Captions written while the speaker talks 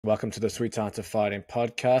Welcome to the Sweet Science of Fighting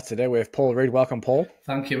podcast. Today we have Paul Reed. Welcome, Paul.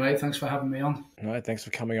 Thank you, mate. Thanks for having me on. All right, thanks for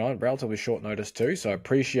coming on. Relatively short notice too, so I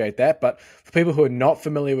appreciate that. But for people who are not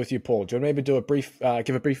familiar with you, Paul, do you want to maybe do a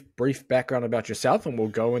give a brief background about yourself, and we'll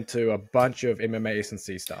go into a bunch of MMA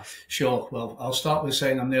S&C stuff. Sure. Well, I'll start with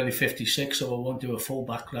saying I'm nearly 56, so I won't do a full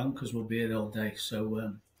background because we'll be here all day.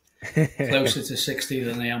 So closer to 60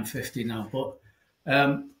 than I am 50 now. But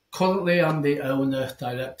currently, I'm the owner,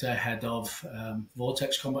 director, head of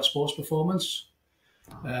Vortex Combat Sports Performance.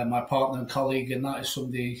 My partner and colleague in that is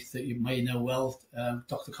somebody that you may know well,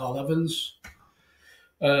 Dr. Carl Evans.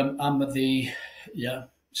 Like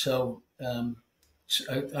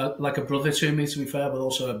a brother to me, to be fair, but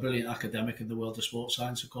also a brilliant academic in the world of sports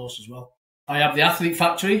science, of course, as well. I have the Athlete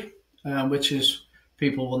Factory, which is,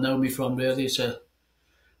 people will know me from really. It's a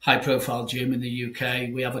high-profile gym in the UK.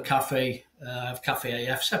 We have a cafe, Cafe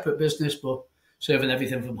AF, separate business, but serving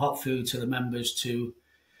everything from hot food to the members to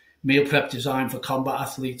meal prep design for combat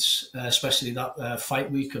athletes, especially that fight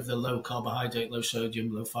week of the low carbohydrate, low sodium,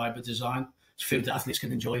 low fiber design. It's food that athletes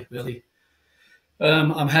can enjoy, really.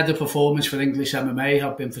 I'm head of performance for English MMA.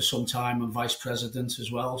 I've been for some time and vice president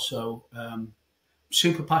as well. So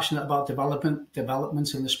super passionate about development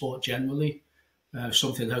in the sport generally.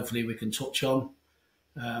 Something hopefully we can touch on.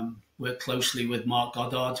 Work closely with Mark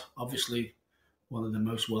Goddard, obviously one of the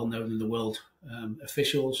most well-known in the world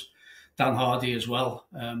officials. Dan Hardy as well,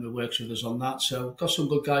 who works with us on that. So got some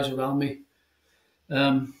good guys around me.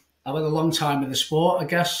 I've had a long time in the sport, I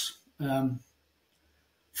guess,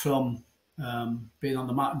 from being on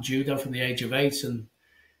the mat in judo from the age of 8, and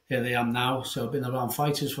here I am now. So I've been around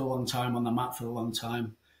fighters for a long time, on the mat for a long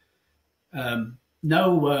time.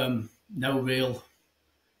 No real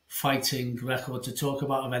fighting record to talk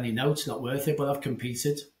about of any note, not worth it, but I've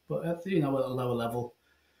competed, but at a lower level.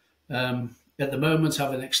 At the moment, I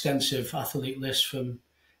have an extensive athlete list from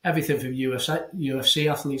everything from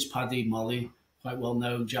UFC athletes, Paddy, Molly, quite well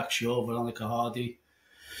known, Jack Shaw, Veronica Hardy,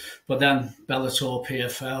 but then Bellator,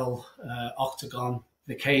 PFL, Octagon,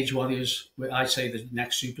 the Cage Warriors, I say the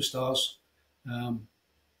next superstars,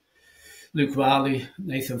 Luke Riley,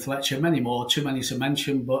 Nathan Fletcher, many more, too many to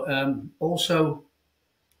mention, but also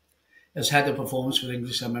as head of performance for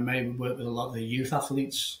English MMA, we work with a lot of the youth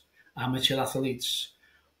athletes, amateur athletes,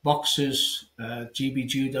 boxers, GB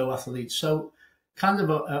judo athletes. So kind of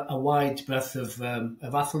a wide breadth of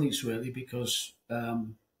athletes, really, because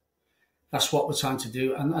that's what we're trying to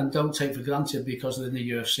do. And don't take for granted, because they're in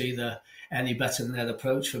the UFC, they're any better than their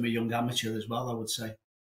approach from a young amateur as well, I would say.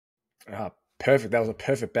 Perfect. That was a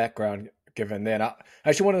perfect background given that. I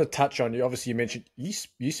actually wanted to touch on, obviously you mentioned you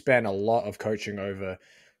span a lot of coaching over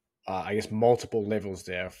I guess multiple levels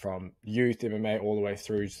there, from youth MMA all the way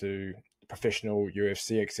through to professional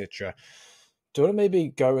UFC, etc. Do you want to maybe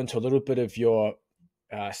go into a little bit of your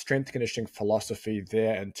strength conditioning philosophy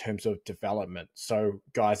there in terms of development? So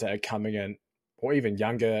guys that are coming in, or even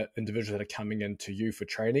younger individuals that are coming into you for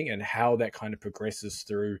training, and how that kind of progresses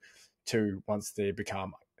through to once they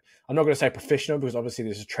become, I'm not going to say professional, because obviously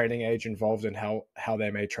there's a training age involved in how they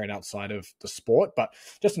may train outside of the sport, but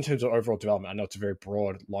just in terms of overall development. I know it's a very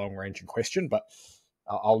broad, long-ranging question, but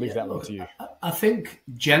I'll leave that one to you. I think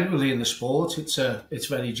generally in the sport, it's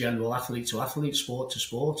very general, athlete to athlete, sport to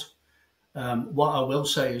sport. What I will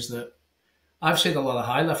say is that I've seen a lot of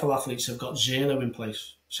high-level athletes have got zero in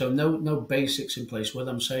place, so no basics in place. What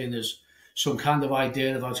I'm saying is some kind of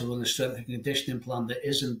idea of how to run a strength and conditioning plan that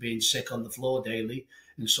isn't being sick on the floor daily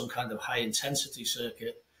in some kind of high-intensity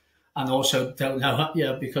circuit, and also don't know,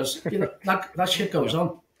 because that shit goes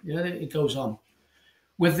on. Yeah, it goes on.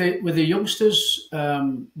 With the youngsters,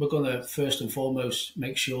 we're going to first and foremost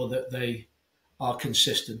make sure that they are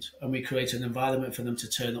consistent, and we create an environment for them to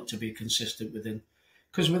turn up to be consistent within.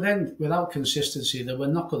 Because without consistency, then we're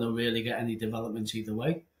not going to really get any development either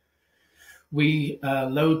way. We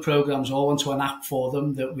load programs all onto an app for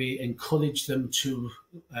them that we encourage them to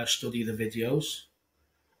study the videos,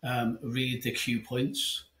 read the cue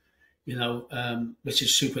points, which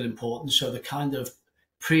is super important. So they're kind of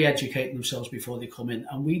pre-educating themselves before they come in.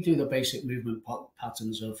 And we do the basic movement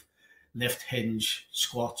patterns of lift, hinge,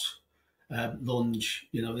 squat, lunge,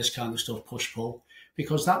 this kind of stuff, push, pull,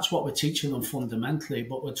 because that's what we're teaching them fundamentally.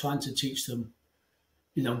 But we're trying to teach them,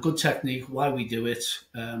 good technique, why we do it.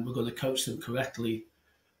 We're going to coach them correctly.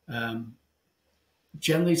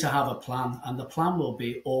 Generally to have a plan, and the plan will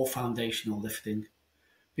be all foundational lifting,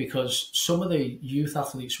 because some of the youth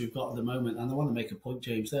athletes we've got at the moment, and I want to make a point,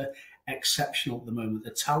 James, they're exceptional at the moment.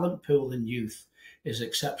 The talent pool in youth is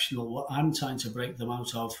exceptional. What I'm trying to break them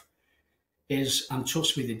out of is, and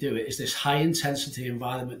trust me, they do it, is this high intensity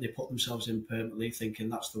environment they put themselves in permanently, thinking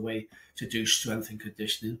that's the way to do strength and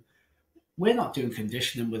conditioning. We're not doing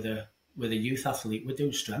conditioning with a youth athlete. We're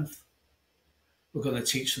doing strength. We're going to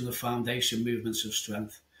teach them the foundation movements of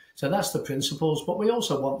strength. So that's the principles, but we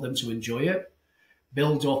also want them to enjoy it,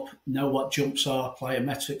 build up, know what jumps are,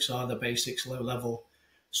 plyometrics are, the basics, low level,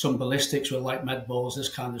 some ballistics with like med balls,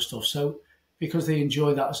 this kind of stuff. So because they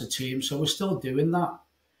enjoy that as a team. So we're still doing that.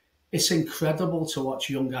 It's incredible to watch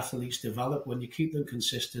young athletes develop when you keep them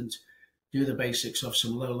consistent, do the basics of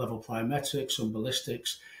some low level plyometrics, some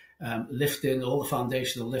ballistics, lifting, all the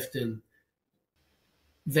foundational lifting.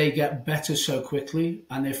 They get better so quickly.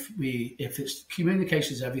 And if it's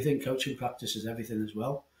communication is everything, coaching practice is everything as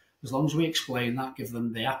well. As long as we explain that, give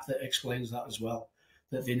them the app that explains that as well,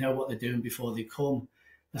 that they know what they're doing before they come.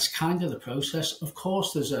 That's kind of the process. Of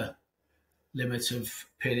course, there's a limit of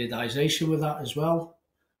periodization with that as well.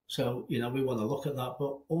 So, we want to look at that.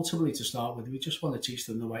 But ultimately, to start with, we just want to teach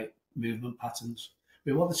them the right movement patterns.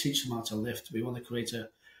 We want to teach them how to lift. We want to create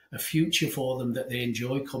a future for them that they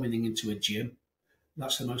enjoy coming into a gym.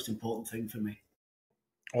 That's the most important thing for me.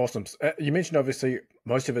 Awesome. You mentioned, obviously,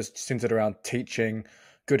 most of it's centered around teaching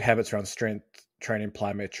good habits around strength training,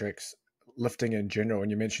 plyometrics, lifting in general.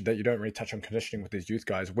 And you mentioned that you don't really touch on conditioning with these youth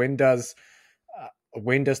guys. When does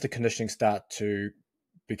the conditioning start to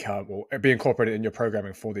become or be incorporated in your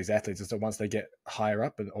programming for these athletes? Is it once they get higher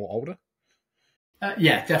up or older?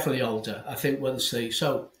 Yeah, definitely older. I think once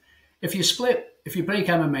so if you break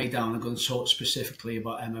MMA down, I'm going to talk specifically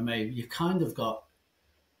about MMA, you kind of got,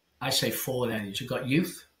 I say, 4 areas. You've got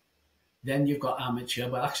youth, then you've got amateur,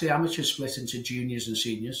 but actually amateur split into juniors and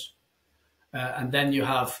seniors. And then you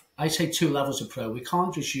have, I say, 2 levels of pro. We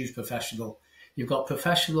can't just use professional. You've got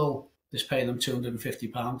professional that's paying them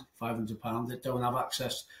 £250, £500 that don't have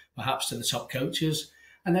access perhaps to the top coaches.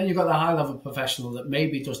 And then you've got the high level professional that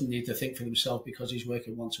maybe doesn't need to think for himself because he's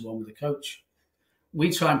working one-to-one with a coach.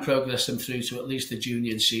 We try and progress them through to at least the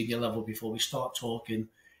junior and senior level before we start talking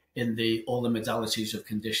in all the modalities of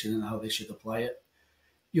conditioning and how they should apply it.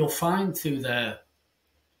 You'll find through their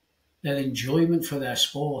enjoyment for their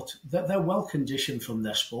sport that they're well conditioned from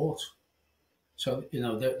their sport. So,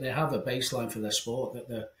 they have a baseline for their sport that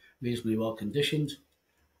they're reasonably well conditioned.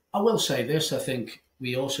 I will say this, I think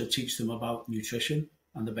we also teach them about nutrition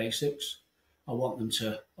and the basics. I want them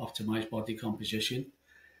to optimize body composition.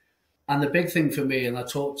 And the big thing for me, and I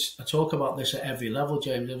talk about this at every level,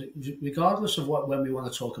 James, regardless of when we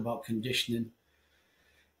want to talk about conditioning,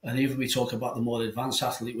 and even we talk about the more advanced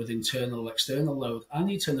athlete with internal, external load, I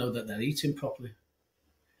need to know that they're eating properly.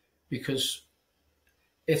 Because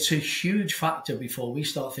it's a huge factor before we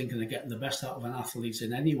start thinking of getting the best out of an athlete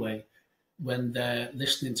in any way, when they're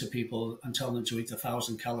listening to people and telling them to eat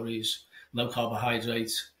 1,000 calories, low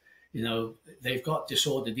carbohydrates. They've got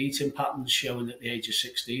disordered eating patterns showing at the age of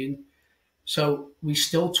 16. So we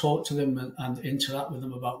still talk to them and interact with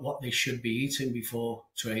them about what they should be eating before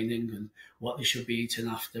training and what they should be eating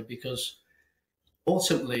after, because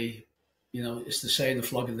ultimately, it's the saying, the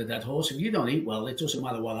flogging the dead horse. If you don't eat well, it doesn't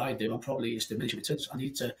matter what I do. It's diminishing returns. I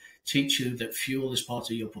need to teach you that fuel is part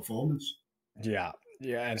of your performance. Yeah,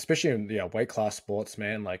 and especially in weight class sports,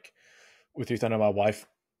 man. Like with youth, I know my wife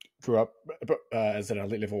grew up as an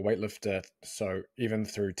elite level weightlifter, so even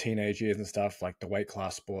through teenage years and stuff, like the weight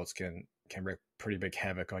class sports can wreak pretty big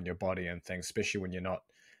havoc on your body and things, especially when you're not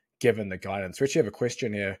given the guidance. We actually have a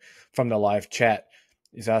question here from the live chat.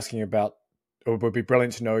 He's asking about, it would be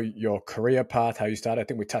brilliant to know your career path, how you started. I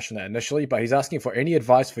think we touched on that initially, but he's asking for any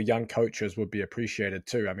advice for young coaches would be appreciated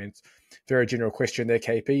too. I mean, it's a very general question there,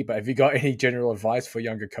 KP, but have you got any general advice for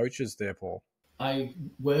younger coaches there, Paul? I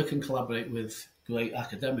work and collaborate with great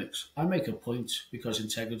academics. I make a point because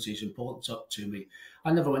integrity is important to me.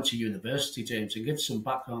 I never went to university, James, and give some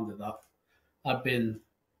background to that. I've been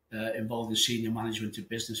involved in senior management of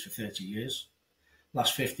business for 30 years.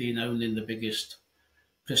 Last 15 owning the biggest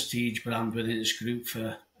prestige brand within this group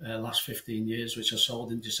for last 15 years, which I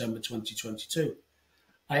sold in December 2022.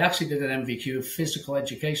 I actually did an MVQ of physical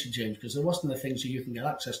education, James, because there wasn't the things that you can get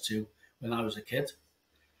access to when I was a kid.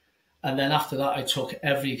 And then after that, I took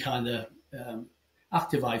every kind of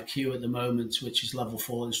active IQ at the moment, which is level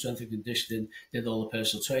 4 in strength and conditioning, did all the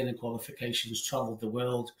personal training qualifications, traveled the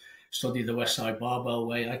world, studied the West Side Barbell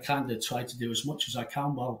Way. I kind of tried to do as much as I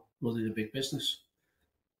can while running a big business.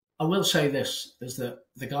 I will say this, is that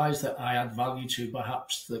the guys that I add value to,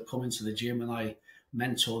 perhaps, that come into the gym and I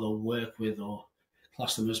mentor or work with or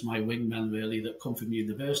class them as my wingmen, really, that come from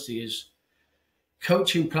university, is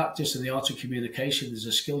coaching practice and the art of communication is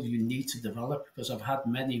a skill you need to develop, because I've had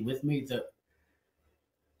many with me that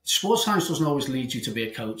Sports science doesn't always lead you to be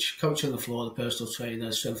a coach. Coach on the floor, the personal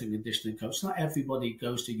trainer, strength and conditioning coach. Not everybody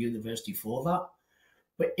goes to university for that.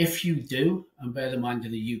 But if you do, and bear in mind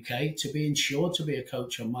in the UK, to be insured to be a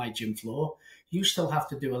coach on my gym floor, you still have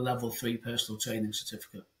to do a level 3 personal training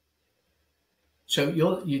certificate. So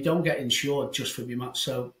you don't get insured just for your match.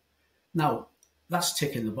 So now that's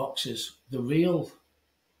ticking the boxes. The real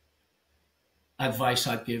advice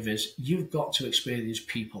I'd give is you've got to experience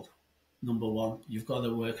people. Number one, you've got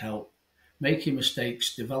to work out, make your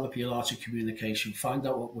mistakes, develop your art of communication, find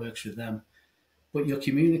out what works with them. But your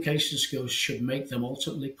communication skills should make them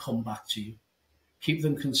ultimately come back to you. Keep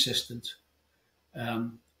them consistent.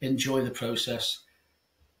 Enjoy the process.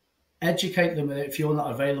 Educate them. If you're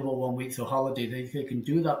not available 1 week for holiday, they can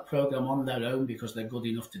do that program on their own because they're good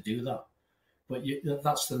enough to do that. But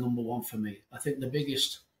that's the number one for me. I think the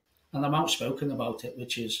biggest, and I'm outspoken about it,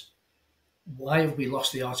 which is, why have we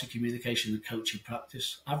lost the art of communication and coaching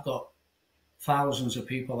practice? I've got thousands of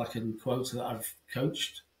people I can quote that I've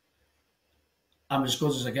coached. I'm as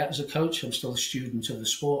good as I get as a coach. I'm still a student of the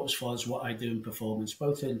sport as far as what I do in performance,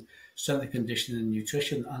 both in strength and conditioning and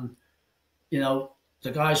nutrition. And, you know,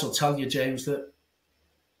 the guys will tell you, James, that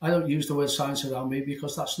I don't use the word science around me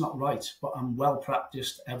because that's not right. But I'm well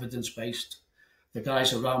practiced, evidence-based. The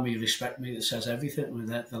guys around me respect me. That says everything with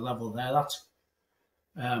the level they're at.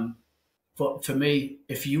 But for me,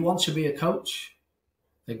 if you want to be a coach,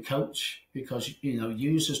 then coach, because, you know,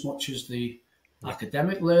 use as much as the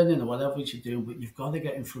academic learning or whatever you're doing, but you've got to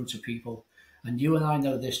get in front of people. And you and I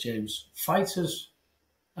know this, James. Fighters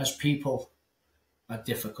as people are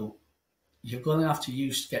difficult. You're going to have to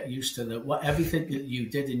get used to everything that you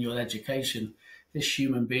did in your education. This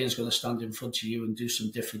human being is going to stand in front of you and do some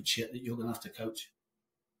different shit that you're going to have to coach.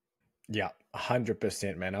 Yeah,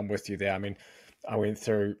 100%, man. I'm with you there. I mean,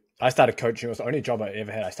 I started coaching. It was the only job I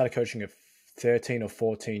ever had. I started coaching at 13 or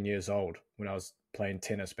 14 years old when I was playing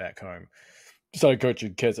tennis back home. Started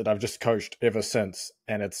coaching kids, and I've just coached ever since.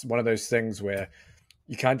 And it's one of those things where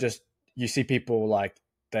you can't just, you see people like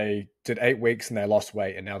they did 8 weeks and they lost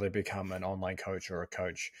weight and now they become an online coach or a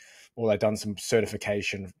coach, or they've done some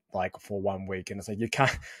certification like for 1 week. And it's like, you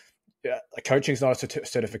can't, coaching's not a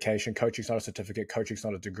certification, coaching's not a certificate, coaching's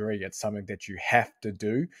not a degree. It's something that you have to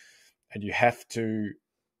do, and you have to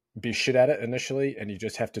be shit at it initially, and you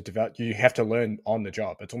just have to develop, you have to learn on the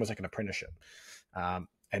job. It's almost like an apprenticeship.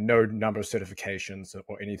 And no number of certifications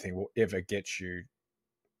or anything will ever get you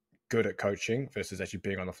good at coaching versus actually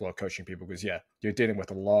being on the floor coaching people, because you're dealing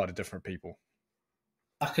with a lot of different people.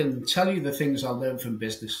 I can tell you the things I learned from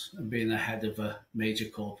business and being the head of a major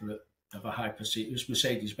corporate of a high prestige. It was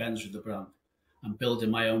Mercedes-Benz with the brand, and building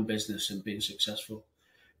my own business and being successful,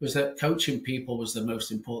 was that coaching people was the most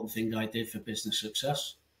important thing I did for business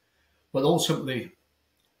success. But ultimately,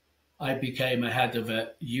 I became a head of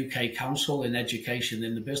a UK council in education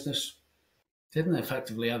in the business. Didn't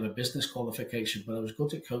effectively have a business qualification, but I was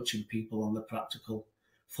good at coaching people on the practical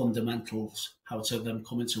fundamentals, how to then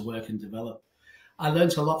come into work and develop. I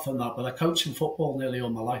learned a lot from that, but I coached in football nearly all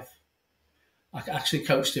my life. I actually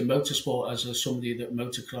coached in motorsport as somebody that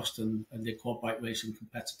motocrossed and did quad bike racing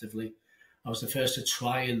competitively. I was the first to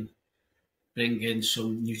try and bring in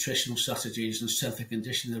some nutritional strategies and strength and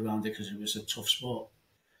conditioning around it because it was a tough sport.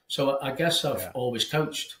 So I guess I've always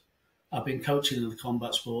coached. I've been coaching in the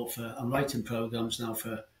combat sport and writing programs now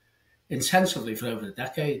intensively for over a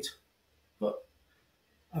decade. But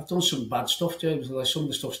I've done some bad stuff, James. Like, some of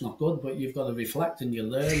the stuff's not good, but you've got to reflect and you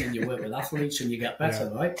learn and you work with athletes and you get better,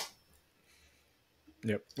 right?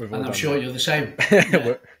 Yep. And I'm sure you're the same.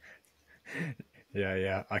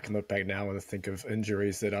 Yeah. I can look back now and think of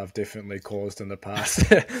injuries that I've definitely caused in the past.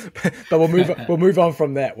 But we'll move on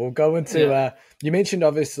from that. We'll go into you mentioned,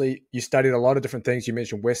 obviously, you studied a lot of different things. You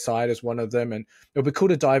mentioned West Side as one of them, and it'll be cool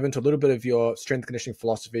to dive into a little bit of your strength conditioning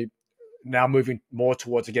philosophy. Now moving more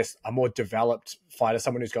towards, I guess, a more developed fighter,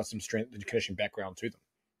 someone who's got some strength and conditioning background to them.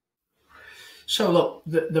 So look,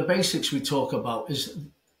 the basics we talk about is,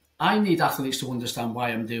 I need athletes to understand why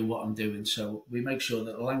I'm doing what I'm doing. So we make sure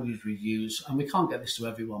that the language we use, and we can't get this to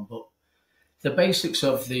everyone, but the basics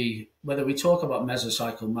of whether we talk about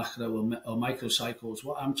mesocycle, macro or microcycles,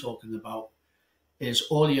 what I'm talking about is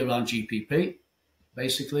all year round GPP,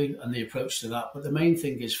 basically, and the approach to that. But the main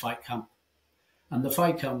thing is fight camp. And the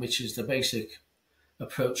fight camp, which is the basic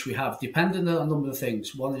approach we have, depending on a number of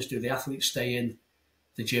things. One is, do the athletes stay in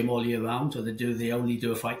the gym all year round, or do they only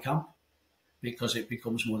do a fight camp because it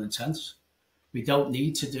becomes more intense? We don't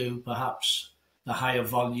need to do perhaps the higher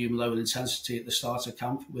volume, lower intensity at the start of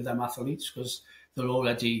camp with them athletes because they've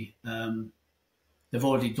already done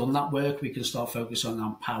that work. We can start focusing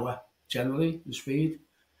on power generally and speed.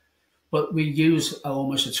 But we use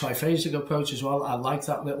almost a triphasic approach as well. I like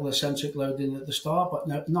that little eccentric loading at the start,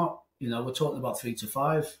 but not, we're talking about 3 to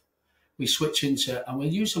 5. We switch into, and we're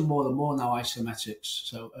using more and more now isometrics.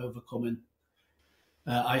 So overcoming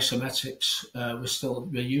isometrics,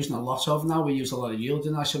 we're using a lot of now. We use a lot of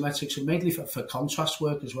yielding isometrics, and mainly for contrast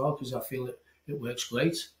work as well, because I feel it works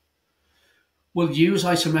great. We'll use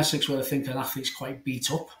isometrics where I think an athlete's quite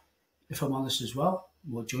beat up, if I'm honest as well.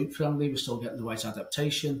 More joint friendly, we're still getting the right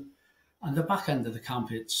adaptation. And the back end of the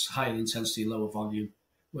camp, it's higher intensity, lower volume,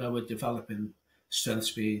 where we're developing strength,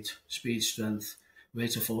 speed, strength,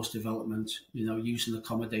 rate of force development, using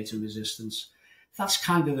accommodating resistance. That's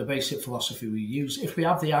kind of the basic philosophy we use. If we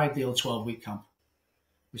have the ideal 12-week camp,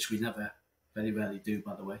 which we never, very rarely do,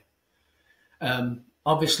 by the way,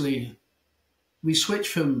 obviously we switch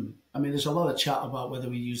from, there's a lot of chat about whether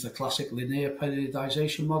we use the classic linear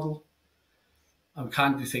periodization model. I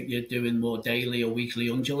kind of think you're doing more daily or weekly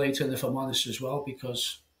undulating, if I'm honest as well,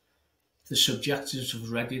 because the subjectives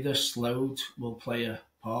of readiness, load will play a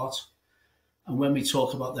part. And when we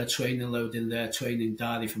talk about their training load in their training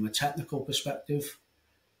diary from a technical perspective,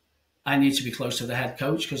 I need to be close to the head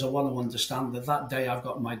coach because I want to understand that day I've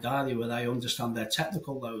got my diary where I understand their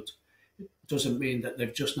technical load. It doesn't mean that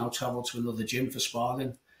they've just now travelled to another gym for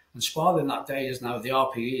sparring. And sparring that day is now the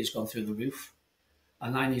RPE has gone through the roof.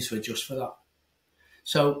 And I need to adjust for that.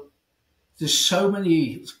 So there's so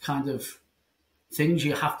many kind of things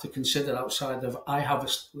you have to consider outside of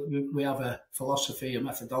we have a philosophy, a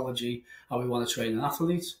methodology, how we want to train an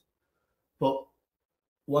athlete. But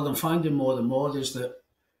what I'm finding more and more is that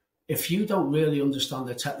if you don't really understand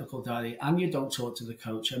the technical diary and you don't talk to the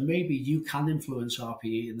coach, and maybe you can influence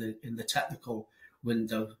RPE in the technical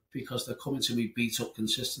window because they're coming to me beat up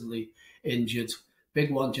consistently, injured.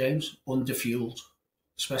 Big one, James, underfueled,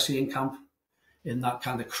 especially in camp, in that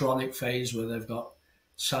kind of chronic phase where they've got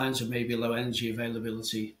signs of maybe low energy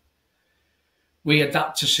availability. We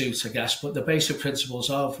adapt to suit, I guess, but the basic principles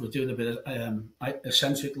of we're doing a bit of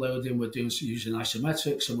eccentric loading, we're using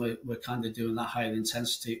isometrics, and we're kind of doing that higher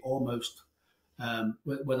intensity almost.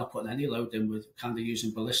 We're not putting any load in, we're kind of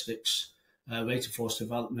using ballistics, rate of force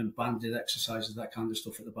development, banded exercises, that kind of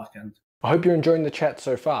stuff at the back end. I hope you're enjoying the chat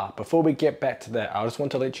so far. Before we get back to that, I just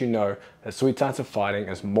want to let you know that Sweet Science of Fighting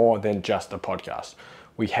is more than just a podcast.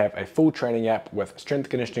 We have a full training app with strength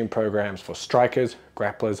conditioning programs for strikers,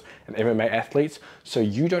 grapplers, and MMA athletes, so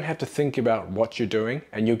you don't have to think about what you're doing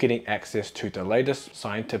and you're getting access to the latest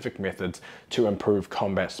scientific methods to improve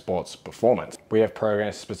combat sports performance. We have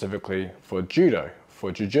programs specifically for judo,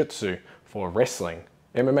 for jiu-jitsu, for wrestling,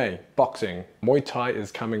 MMA, boxing, Muay Thai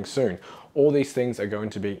is coming soon. All these things are going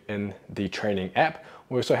to be in the training app.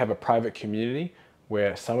 We also have a private community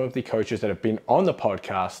where some of the coaches that have been on the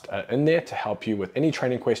podcast are in there to help you with any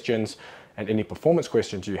training questions and any performance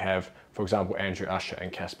questions you have. For example, Andrew Usher and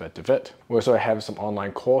Casper DeWitt. We also have some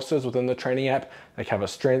online courses within the training app. They cover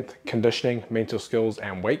strength, conditioning, mental skills,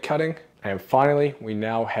 and weight cutting. And finally, we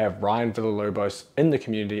now have Ryan Villalobos in the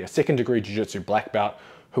community, a second-degree jiu-jitsu black belt,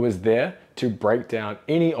 who is there to break down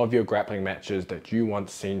any of your grappling matches that you want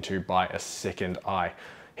seen to by a second eye.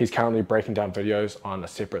 He's currently breaking down videos on a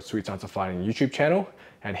separate Sweet Science of Fighting YouTube channel,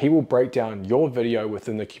 and he will break down your video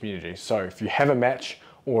within the community. So if you have a match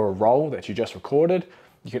or a roll that you just recorded,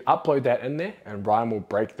 you can upload that in there and Ryan will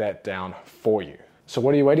break that down for you. So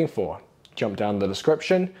what are you waiting for? Jump down in the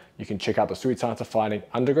description. You can check out the Sweet Science of Fighting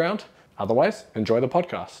Underground. Otherwise, enjoy the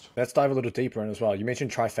podcast. Let's dive a little deeper in as well. You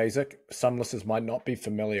mentioned triphasic. Some listeners might not be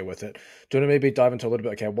familiar with it. Do you want to maybe dive into a little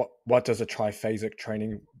bit, okay, what does a triphasic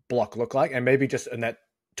training block look like? And maybe just in that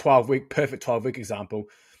perfect 12-week example,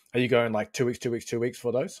 are you going like 2 weeks, 2 weeks, 2 weeks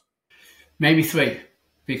for those? Maybe 3,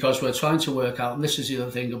 because we're trying to work out, and this is the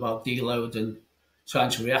other thing about deload and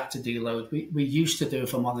trying to react to deload. We used to do,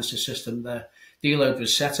 if I'm honest, a system there. Deload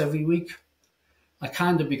was set every week. I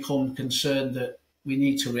kind of become concerned that we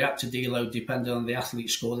need to react to deload depending on the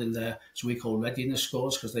athlete scoring their, so we call readiness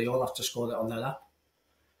scores, because they all have to score it on their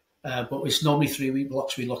app. But it's normally 3-week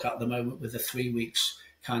blocks we look at the moment with the 3 weeks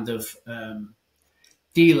kind of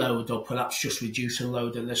deload, or perhaps just reducing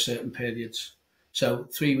load in certain periods. So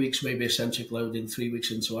 3 weeks maybe eccentric loading, 3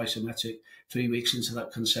 weeks into isometric, 3 weeks into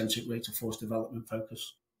that concentric rate of force development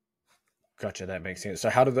focus. Gotcha, that makes sense.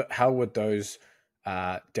 So how would those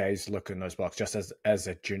days look in those blocks, just as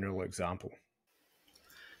a general example?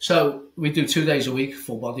 So we do 2 days a week,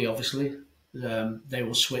 full body, obviously. They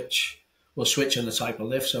will switch. We'll switch on the type of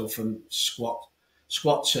lift. So from squat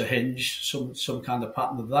to hinge, some kind of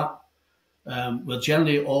pattern of that. We'll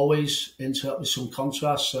generally always interrupt with some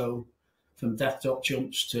contrast. So from depth drop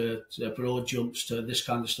jumps to broad jumps to this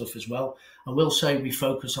kind of stuff as well. And we'll say we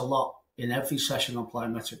focus a lot in every session on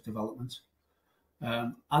plyometric development.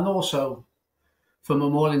 And also from a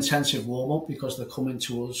more intensive warm-up, because they're coming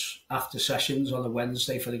to us after sessions on a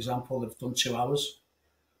Wednesday, for example, they've done 2 hours.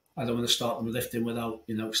 I don't want to start them lifting without,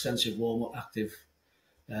 extensive warm-up,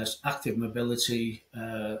 active mobility,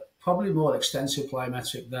 probably more extensive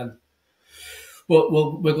plyometric then. But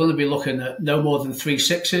we're going to be looking at no more than 3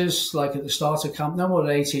 6s, like at the start of camp, no more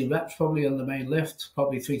than 18 reps probably on the main lift,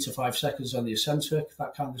 probably 3 to 5 seconds on the eccentric,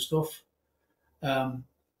 that kind of stuff.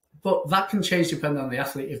 But that can change depending on the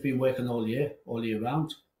athlete. You've been working all year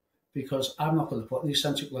round, because I'm not going to put an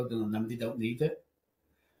eccentric loading on them. They don't need it.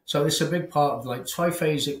 So it's a big part of, like,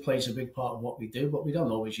 triphasic plays a big part of what we do, but we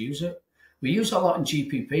don't always use it. We use a lot in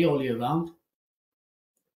GPP all year round,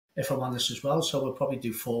 if I'm honest as well. So we'll probably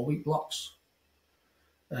do 4-week blocks.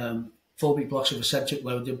 4-week blocks of eccentric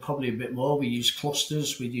loading, probably a bit more. We use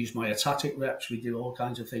clusters. We use myotatic reps. We do all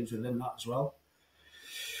kinds of things within that as well.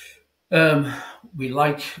 We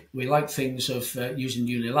like things of using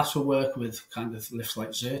unilateral work with kind of lifts like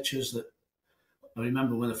Zerchers. That I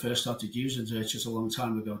remember when I first started using Zerchers a long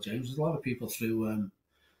time ago, James. A lot of people threw a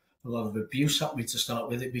lot of abuse at me to start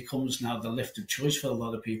with. It becomes now the lift of choice for a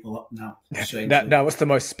lot of people up now. Now, what's the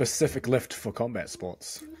most specific lift for combat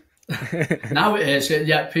sports? Now it is.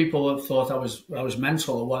 Yeah, people have thought I was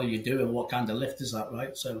mental, or what are you doing? What kind of lift is that,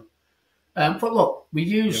 right? So, but look, we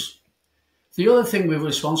use. Yep. The other thing we're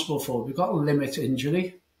responsible for, we've got to limit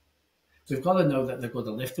injury. We've got to know that they're good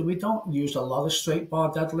at lifting. We don't use a lot of straight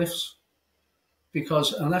bar deadlifts,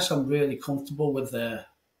 because unless I'm really comfortable with their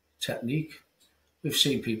technique, we've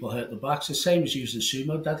seen people hurt the backs. The same as using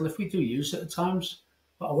sumo deadlift. We do use it at times,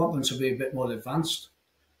 but I want them to be a bit more advanced.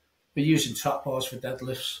 We're using trap bars for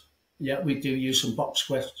deadlifts. Yeah, we do use some box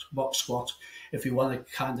squat if we want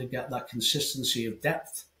to kind of get that consistency of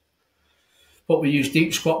depth. But we use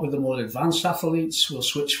deep squat with the more advanced athletes. We'll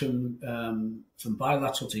switch from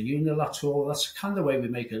bilateral to unilateral. That's kind of the way we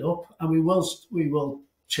make it up. And we will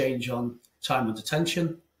change on time under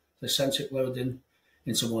tension, the eccentric loading,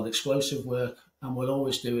 into more explosive work. And we're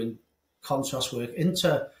always doing contrast work.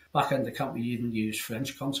 Into back end of camp, we even use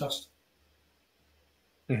French contrast.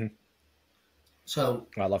 Mm-hmm. So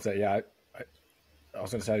I love that. Yeah, I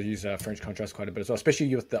was going to say I use French contrast quite a bit as well,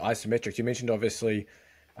 especially with the isometrics. You mentioned obviously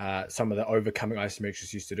some of the overcoming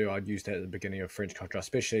isometrics used to do. I'd use that at the beginning of French contrast,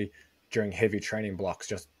 especially during heavy training blocks,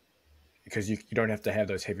 just because you don't have to have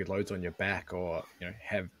those heavy loads on your back, or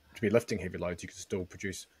have to be lifting heavy loads. You can still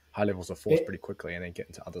produce high levels of force pretty quickly and then get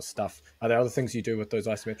into other stuff. Are there other things you do with those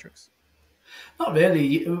isometrics? Not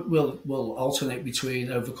really. We'll alternate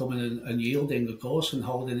between overcoming and yielding, of course, and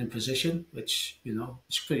holding in position, which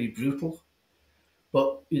is pretty brutal.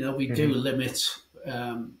 But we do limit.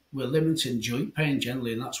 We're limiting joint pain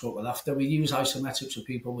generally, and that's what we're after. We use isometrics for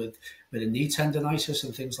people with a knee tendonitis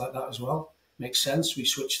and things like that as well. Makes sense. We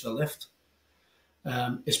switch the lift.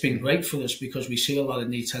 It's been great for us because we see a lot of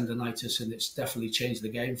knee tendonitis, and it's definitely changed the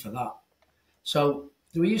game for that. So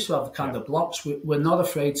we used to have kind of blocks. We're not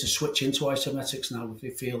afraid to switch into isometrics now if we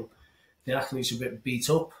feel the athlete's a bit beat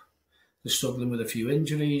up, they're struggling with a few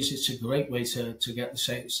injuries. It's a great way to get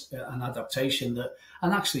an adaptation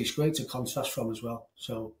and actually it's great to contrast from as well.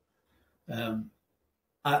 So I'd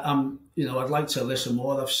like to listen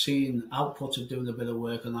more. I've seen Output of doing a bit of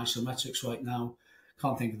work on isometrics right now.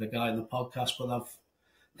 Can't think of the guy in the podcast, but I've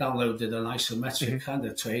downloaded an isometric kind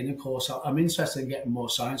of training course. I'm interested in getting more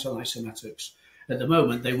science on isometrics. At the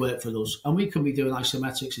moment, they work for us, and we can be doing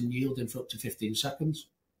isometrics and yielding for up to 15 seconds.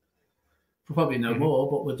 We'll probably no more,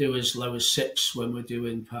 but we'll do as low as 6 when we're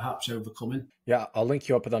doing perhaps overcoming. Yeah, I'll link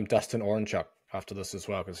you up with Dustin Oranchuk after this as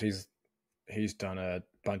well, because he's done a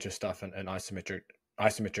bunch of stuff in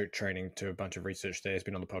isometric training to a bunch of research there. He's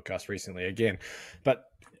been on the podcast recently again. But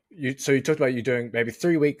you talked about you doing maybe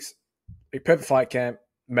 3 weeks, a perfect fight camp,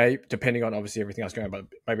 depending on obviously everything else going on, but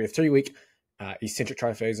maybe a 3-week eccentric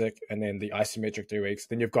triphasic, and then the isometric 3 weeks.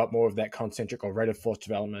 Then you've got more of that concentric or rate of force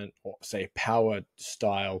development, or say power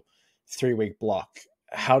style 3-week block.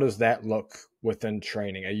 How does that look within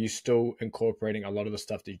training? Are you still incorporating a lot of the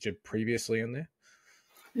stuff that you did previously in there?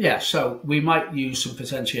 Yeah, so we might use some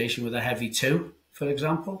potentiation with a heavy 2, for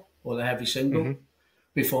example, or the heavy single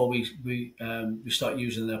before we start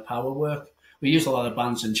using the power work. We use a lot of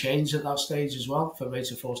bands and chains at that stage as well for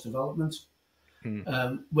rate of force development.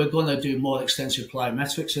 We're going to do more extensive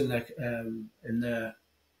plyometrics in the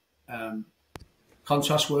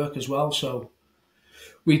contrast work as well. So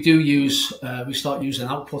we do use, we start using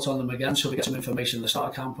Output on them again. So we get some information at the start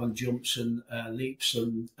of camp on jumps and leaps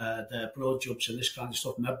and their broad jumps and this kind of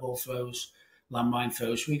stuff, med ball throws, landmine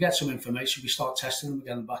throws. We get some information. We start testing them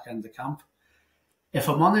again at the back end of the camp. If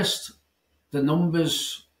I'm honest, the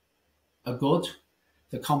numbers are good,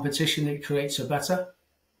 the competition it creates are better.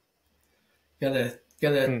 Get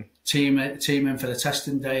a team in for the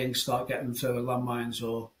testing day and start getting them through landmines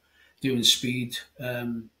or doing speed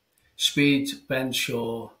bench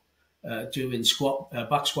or doing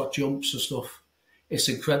back squat jumps and stuff. It's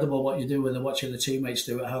incredible what you do when they're watching the teammates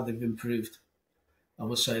do it, how they've improved. I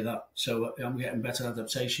would say that. So I'm getting better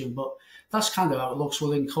adaptation, but that's kind of how it looks.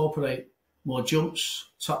 We'll incorporate more jumps,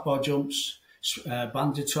 trap bar jumps,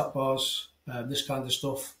 banded trap bars, this kind of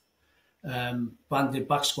stuff. Banded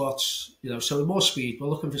back squats, so more speed. We're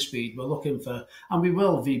looking for speed. We're looking for, and we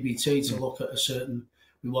will VBT to look at a certain,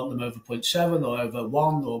 we want them over 0.7 or over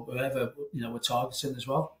 1 or whatever, we're targeting as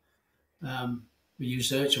well. We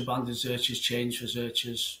use Zercher, banded Zerchers, change for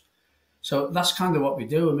Zerchers. So that's kind of what we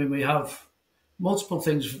do. I mean, we have multiple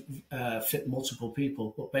things fit multiple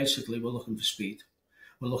people, but basically we're looking for speed.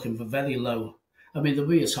 We're looking for very low. I mean, there'll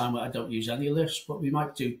be a time where I don't use any lifts, but we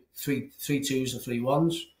might do three twos or 3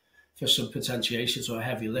 1s for some potentiations or a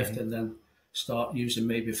heavy lift, and then start using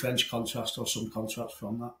maybe French contrast or some contrast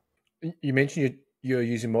from that. You mentioned you're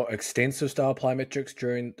using more extensive style plyometrics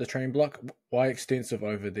during the training block. Why extensive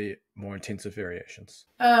over the more intensive variations?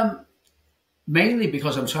 Mainly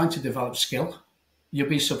because I'm trying to develop skill. You'll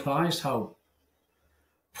be surprised how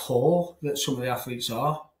poor that some of the athletes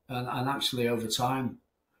are, and actually over time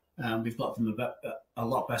we've got them a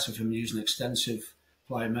lot better from using extensive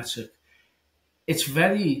plyometric. It's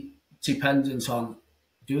very dependent on,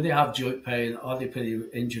 do they have joint pain? Are they pretty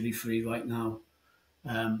injury free right now?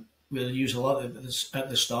 We'll use a lot of this at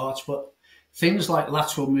the start, but things like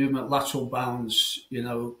lateral movement, lateral bounds,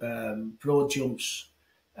 broad jumps,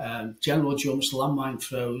 general jumps, landmine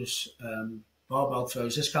throws, barbell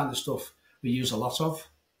throws, this kind of stuff we use a lot of.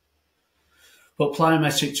 But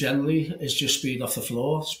plyometric generally is just speed off the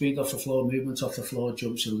floor, movement off the floor,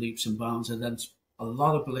 jumps and leaps and bounds, and then a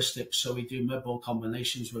lot of ballistics. So we do med ball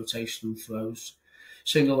combinations, rotational throws,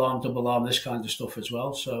 single arm, double arm, this kind of stuff as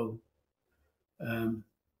well. So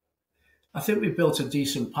I think we've built a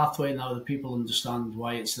decent pathway now that people understand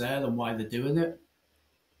why it's there and why they're doing it.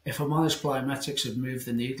 If I'm honest, plyometrics have moved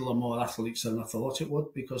the needle on more athletes than I thought it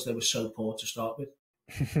would, because they were so poor to start with.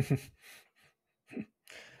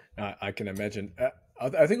 I can imagine. I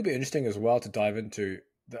think it'll be interesting as well to dive into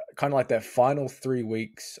kind of like that final 3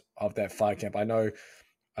 weeks of that fight camp. I know,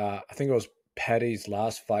 I think it was Paddy's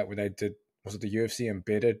last fight where they did, was it the UFC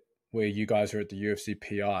Embedded, where you guys were at the UFC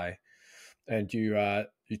PI, and you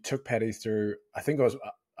took Paddy through, I think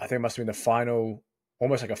it must have been the final,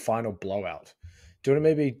 almost like a final blowout. Do you want to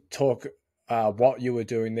maybe talk what you were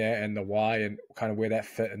doing there and the why and kind of where that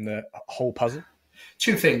fit in the whole puzzle?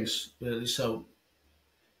 2 things, really. So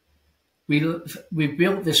we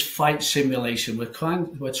built this fight simulation. We're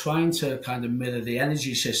trying to kind of mirror the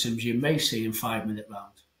energy systems you may see in 5-minute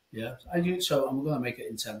round. Yeah. So I'm going to make it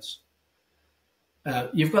intense.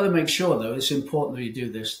 You've got to make sure, though, it's important that you do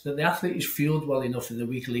this, that the athlete is fueled well enough in the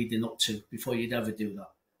week leading up to before you'd ever do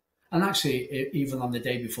that. And actually, even on the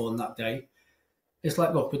day before and that day, it's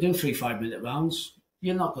like, look, we're doing 3 5-minute rounds.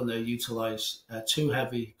 You're not going to utilize too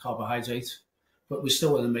heavy carbohydrate, but we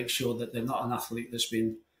still want to make sure that they're not an athlete that's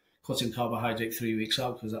been cutting carbohydrate 3 weeks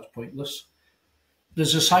out, because that's pointless.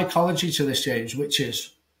 There's a psychology to this, James, which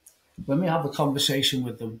is when we have a conversation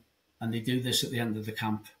with them and they do this at the end of the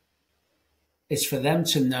camp, it's for them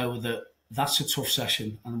to know that that's a tough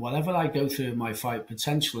session. And whatever I go through in my fight,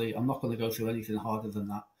 potentially, I'm not going to go through anything harder than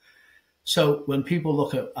that. So when people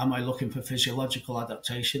look at, am I looking for physiological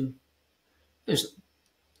adaptation? If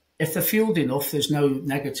they're fueled enough, there's no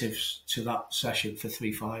negatives to that session for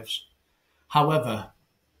 3 5s. However,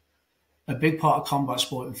 a big part of combat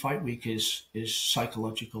sport and fight week is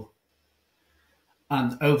psychological.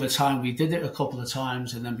 And over time, we did it a couple of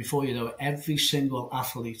times. And then before you know it, every single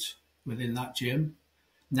athlete within that gym,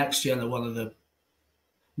 next gen are one of the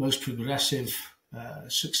most progressive,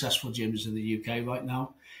 successful gyms in the UK right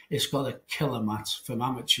now. It's got a killer mat from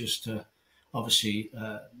amateurs to obviously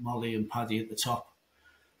Molly and Paddy at the top.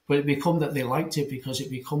 But it become that they liked it because it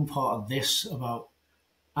become part of this about,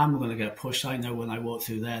 I'm going to get pushed. I know when I walk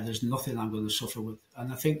through there's nothing I'm going to suffer with.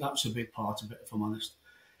 And I think that's a big part of it, if I'm honest.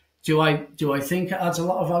 Do I think it adds a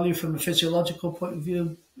lot of value from a physiological point of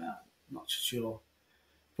view? Yeah, not sure.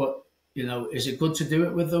 But, is it good to do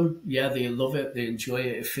it with them? Yeah, they love it. They enjoy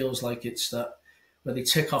it. It feels like it's that where they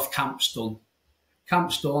tick off camp's done.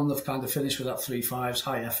 Camp's done. They've kind of finished with that 3 5s,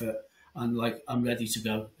 high effort. And like, I'm ready to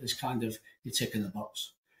go. It's kind of, you're ticking the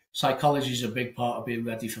box. Psychology is a big part of being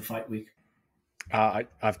ready for fight week.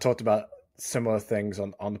 I've talked about similar things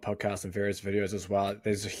on the podcast and various videos as well.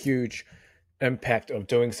 There's a huge impact of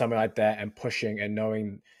doing something like that and pushing and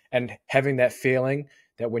knowing and having that feeling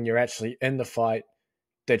that when you're actually in the fight,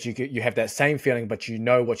 that you have that same feeling, but you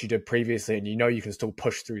know what you did previously, and you know you can still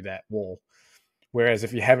push through that wall. Whereas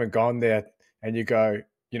if you haven't gone there and you go,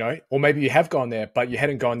 or maybe you have gone there, but you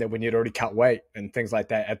hadn't gone there when you'd already cut weight and things like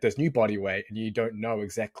that at this new body weight, and you don't know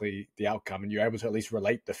exactly the outcome, and you're able to at least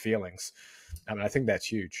relate the feelings. I mean, I think that's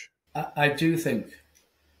huge. I do think,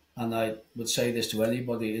 and I would say this to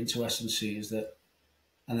anybody into S&C, is that,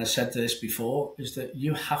 and I said this before, is that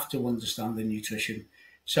you have to understand the nutrition.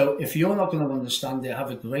 So if you're not going to understand it,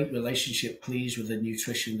 have a great relationship, please, with the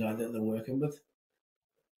nutrition guy that they're working with.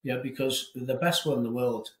 Yeah, because the best one in the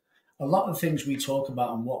world, a lot of things we talk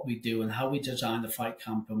about and what we do and how we design the fight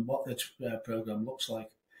camp and what the program looks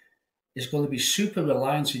like is going to be super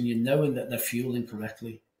reliant on you knowing that they're fueling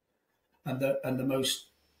correctly. And the most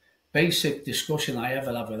basic discussion I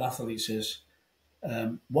ever have with athletes is,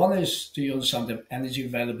 one is, do you understand the energy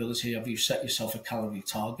availability? Have you set yourself a calorie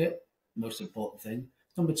target? Most important thing.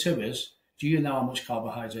 Number two is, do you know how much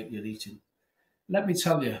carbohydrate you're eating? Let me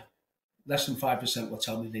tell you, less than 5% will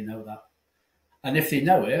tell me they know that. And if they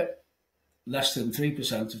know it, less than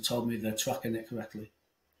 3% have told me they're tracking it correctly.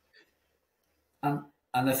 And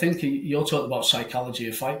I think you're talking about psychology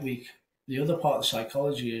of fight week. The other part of the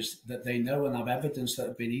psychology is that they know and have evidence that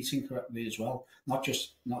have been eating correctly as well, not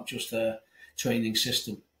just their training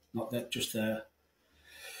system, not that just their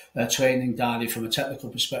training diary from a technical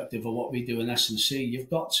perspective or what we do in S&C. You've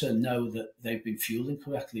got to know that they've been fueling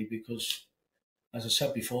correctly because, as I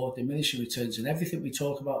said before, diminishing returns in everything we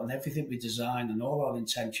talk about and everything we design and all our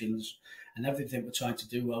intentions and everything we're trying to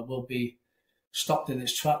do will be stopped in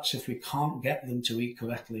its tracks if we can't get them to eat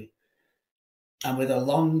correctly. And with a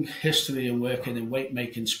long history of working in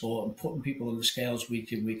weight-making sport and putting people on the scales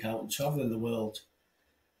week in, week out and traveling the world,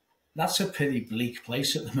 that's a pretty bleak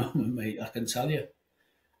place at the moment, mate, I can tell you.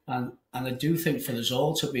 And I do think for us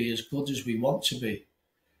all to be as good as we want to be,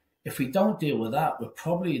 if we don't deal with that, we're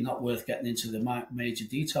probably not worth getting into the major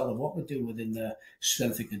detail of what we're doing within the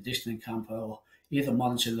strength and conditioning camp or either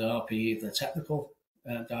monitoring the RPE or the technical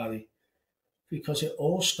diary, because it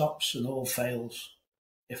all stops and all fails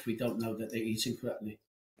if we don't know that they're eating correctly.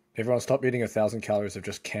 Everyone stop eating 1,000 calories of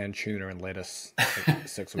just canned tuna and lettuce like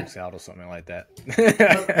 6 weeks out or something like that.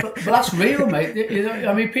 but that's real, mate.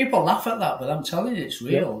 I mean, people laugh at that, but I'm telling you, it's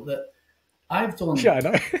real. That I've done, yeah, I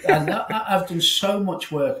know. and I've done so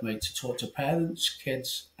much work, mate, to talk to parents,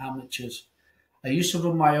 kids, amateurs. I used to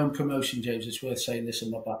run my own promotion, James. It's worth saying this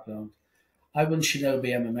in my background. I run Shinobi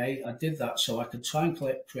MMA. I did that so I could try and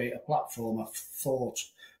create a platform I thought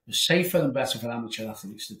was safer and better for amateur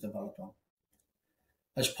athletes to develop on.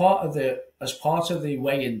 As part of the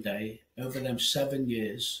weigh-in day over them 7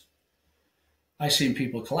 years, I seen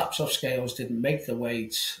people collapse off scales, didn't make the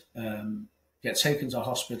weight, get taken to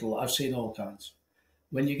hospital. I've seen all kinds.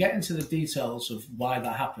 When you get into the details of why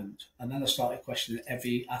that happened, and then I started questioning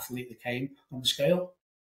every athlete that came on the scale,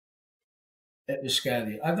 it was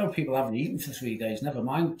scary. I know people haven't eaten for 3 days, never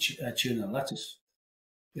mind tuna and lettuce.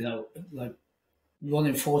 Like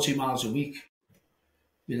running 40 miles a week,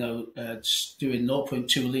 doing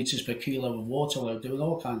 0.2 litres per kilo of water load, doing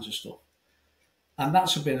all kinds of stuff. And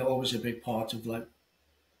that's been always a big part of like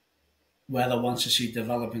where I want to see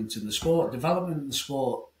development in the sport. Development in the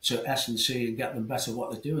sport to S&C and get them better at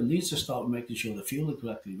what they're doing needs to start making sure they're fueling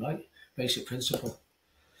correctly, right? Basic principle.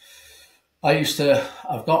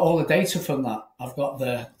 I've got all the data from that. I've got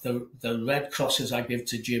the red crosses I give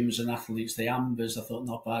to gyms and athletes, the ambers I thought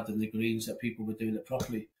not bad, and the greens that people were doing it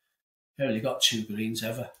properly. I only got 2 greens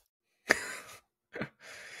ever.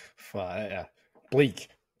 Yeah. Bleak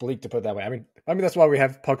to put it that way. I mean that's why we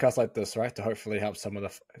have podcasts like this, right? To hopefully help some of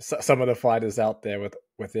the fighters out there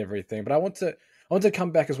with everything. But I want to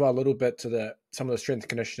come back as well a little bit to some of the strength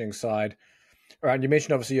conditioning side. All right, and you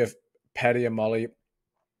mentioned obviously you have Paddy and Molly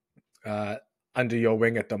under your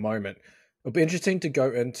wing at the moment. It'll be interesting to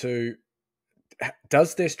go into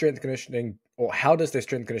does their strength conditioning, or how does their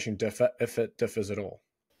strength conditioning differ, if it differs at all?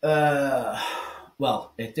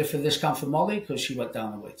 Well, it differed this camp for Molly because she went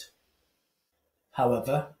down a weight.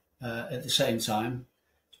 However, at the same time,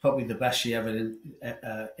 it's probably the best she ever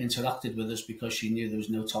interacted with us because she knew there was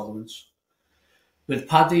no tolerance. With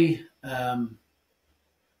Paddy, I've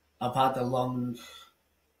had a long,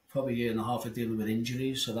 probably 1.5 years of dealing with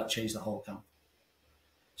injuries, so that changed the whole camp.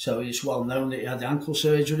 So it's well known that he had ankle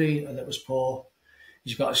surgery and that was poor.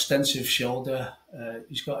 He's got extensive shoulder.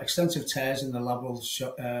 He's got extensive tears in the level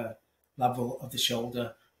of the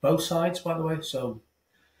shoulder, both sides, by the way. So,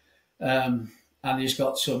 and he's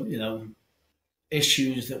got some,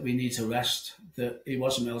 issues that we need to rest, that he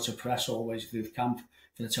wasn't able to press always through the camp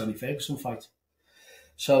for the Tony Ferguson fight.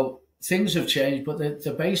 So things have changed, but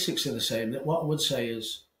the basics are the same. What I would say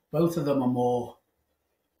is both of them are more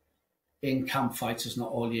in camp fighters,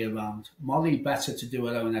 not all year round. Molly, better to do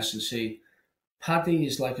her own S&C. Paddy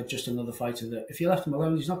is like just another fighter that if you left him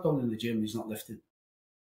alone, he's not going in the gym, he's not lifting.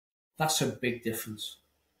 That's a big difference.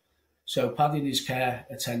 So Paddy needs care,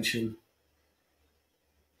 attention.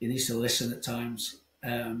 He needs to listen at times.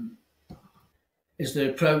 Is the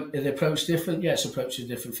approach different? Yes, approach is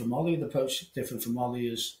different for Molly. The approach different for Molly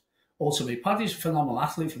is ultimately Paddy's a phenomenal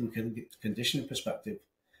athlete from a conditioning perspective.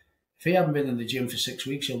 If he hadn't been in the gym for 6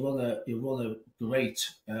 weeks, he'll run a great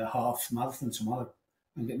half marathon tomorrow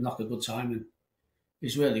and knock a good time in.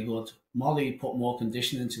 He's really good. Molly put more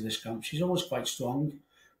conditioning into this camp. She's always quite strong,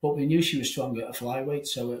 but we knew she was strong at a flyweight.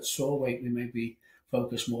 So at strawweight, we maybe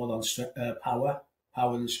focus more on power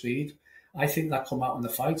and speed. I think that come out in the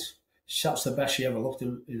fight. That's the best she ever looked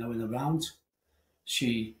in, in a round.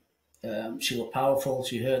 She looked powerful.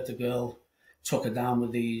 She hurt the girl, took her down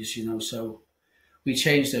with ease. So we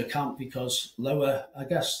changed her camp because lower,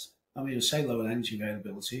 you'd say lower energy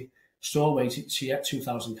availability. Strawweight, she ate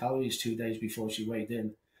 2,000 calories 2 days before she weighed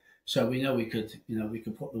in. So we know we could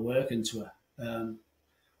put the work into her.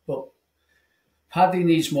 But Paddy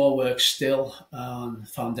needs more work still on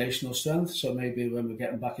foundational strength. So maybe when we're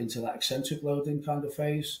getting back into that eccentric loading kind of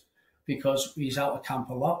phase, because he's out of camp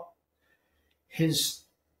a lot, his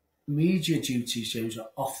media duties, James, are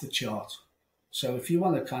off the chart. So if you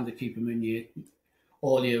want to kind of keep him in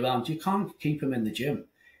all year round, you can't keep him in the gym.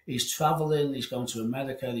 He's traveling, he's going to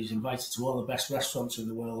America, he's invited to all the best restaurants in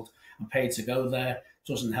the world and paid to go there.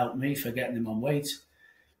 Doesn't help me for getting him on weight.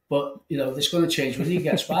 But, it's going to change. When he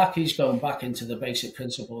gets back, he's going back into the basic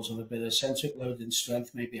principles of a bit of eccentric loading,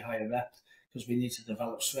 strength, maybe higher rep, because we need to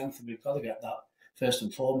develop strength and we've got to get that, first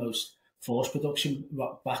and foremost, force production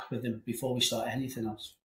back with him before we start anything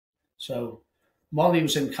else. So Molly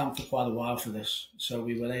was in camp for quite a while for this, so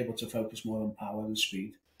we were able to focus more on power and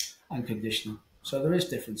speed and conditioning. So there is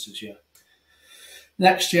differences, yeah.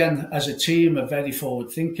 Next gen, as a team, are very forward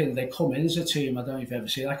thinking. They come in as a team. I don't know if you've ever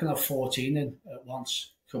seen. I can have 14 in at once.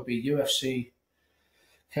 Could be UFC,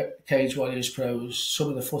 Cage Warriors pros. Some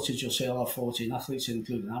of the footage you'll see, I'll have 14 athletes,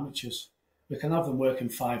 including amateurs. We can have them working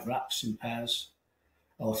 5 racks in pairs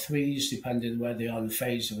or threes, depending where they are in the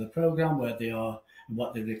phase of the program, where they are and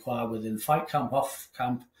what they require within fight camp, off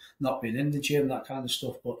camp, not being in the gym, that kind of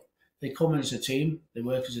stuff. But they come in as a team. They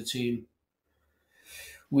work as a team.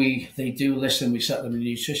 They do listen. We set them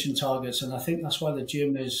nutrition targets, and I think that's why the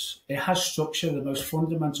gym has structure. The most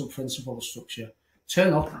fundamental principle of structure: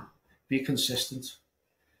 turn up, be consistent,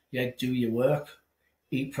 do your work,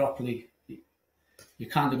 eat properly. You're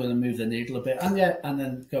kind of going to move the needle a bit, and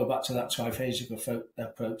then go back to that triphasic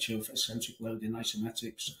approach of eccentric loading,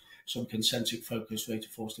 isometrics, some concentric focus, rate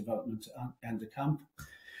of force development, and end of camp.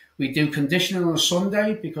 We do conditioning on a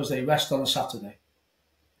Sunday because they rest on a Saturday,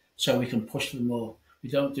 so we can push them more. We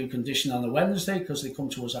don't do conditioning on a Wednesday because they come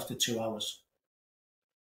to us after 2 hours.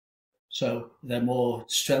 So they're more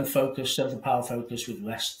strength focused, strength and power focused with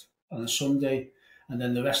rest on a Sunday. And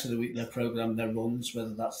then the rest of the week, they're programmed their runs,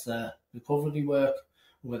 whether that's their recovery work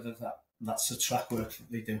or whether that's the track work that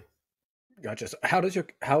they do. Gotcha. So how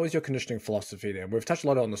is your conditioning philosophy then? We've touched a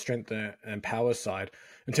lot on the strength and power side.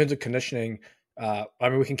 In terms of conditioning,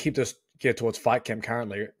 we can keep this geared towards fight camp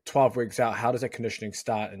currently. 12 weeks out, how does that conditioning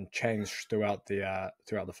start and change throughout the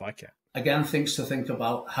fight camp? Again, things to think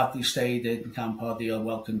about. Have they stayed in camp? Are they a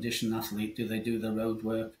well-conditioned athlete? Do they do the road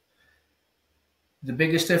work? The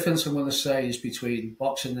biggest difference I'm going to say is between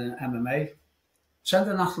boxing and MMA.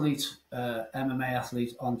 Send an MMA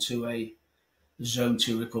athlete onto a zone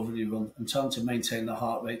 2 recovery run and tell them to maintain the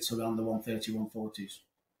heart rates around the 130, 140s.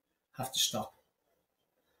 Have to stop.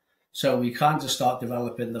 So we kind of start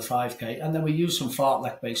developing the 5K, and then we use some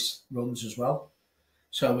fartlek-based runs as well.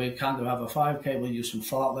 So we kind of have a 5K, we'll use some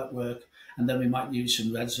fartlek work, and then we might use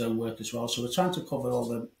some red zone work as well. So we're trying to cover all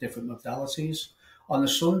the different modalities. On a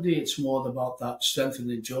Sunday, it's more about that strength and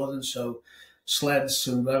endurance, so sleds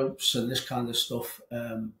and ropes and this kind of stuff.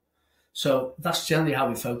 So that's generally how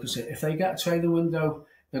we focus it. If they get a training window,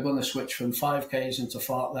 they're going to switch from 5Ks into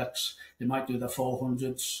fartleks. They might do their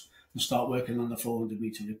 400s and start working on the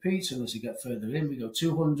 400-meter repeats. And as you get further in, we go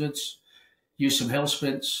 200s, use some hill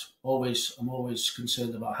sprints. I'm always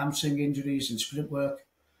concerned about hamstring injuries and sprint work.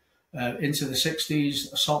 Into the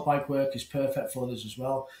 60s, assault bike work is perfect for us as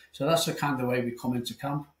well. So that's the kind of way we come into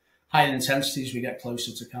camp. Higher intensities, we get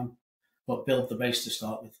closer to camp, but build the base to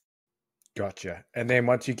start with. Gotcha. And then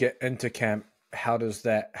once you get into camp, how does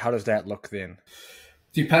that look then?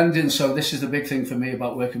 Depending, so this is the big thing for me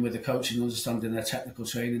about working with the coach and understanding their technical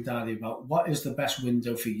training diary about what is the best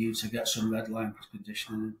window for you to get some red line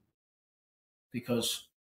conditioning in. because,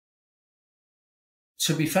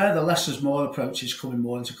 to be fair, the less is more approach is coming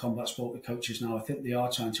more into combat sport with coaches now. I think they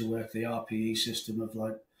are trying to work the RPE system of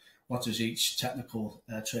like, what does each technical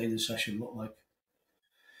training session look like?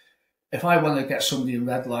 If I want to get somebody in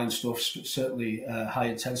red line stuff, certainly high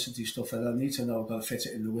intensity stuff, then I need to know I've got to fit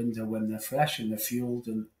it in the window when they're fresh and they're fueled.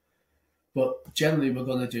 But generally, we're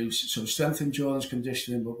going to do some strength endurance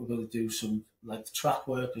conditioning, but we're going to do some like track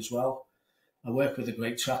work as well. I work with a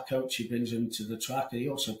great track coach. He brings them to the track, and he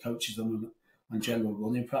also coaches them on general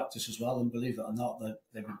running practice as well. And believe it or not,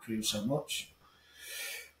 they've improved so much.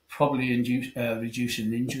 Probably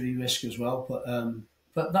reducing injury risk as well.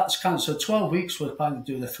 But that's kind of, so 12 weeks we're kind of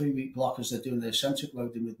doing a 3-week block as they're doing their eccentric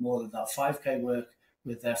loading with more of that 5K work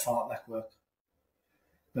with their fartlek work.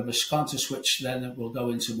 But we're starting to switch then, we'll go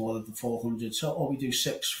into more of the 400. So, or we do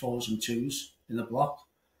 6 4s and 2s in a block.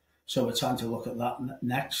 So we're trying to look at that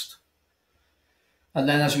next. And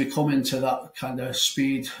then as we come into that kind of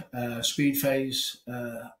speed phase,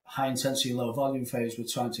 high intensity, low volume phase, we're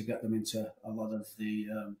trying to get them into a lot of the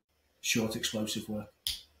short explosive work.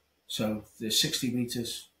 So the 60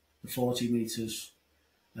 meters, the 40 meters,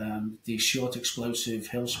 the short explosive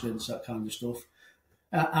hill sprints, that kind of stuff.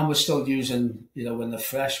 And we're still using, when they're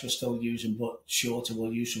fresh, we're still using, but shorter,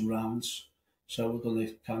 we'll use some rounds. So we're going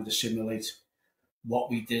to kind of simulate what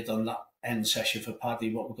we did on that end session for Paddy,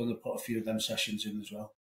 but we're going to put a few of them sessions in as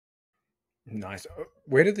well. Nice.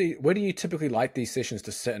 Where do you typically like these sessions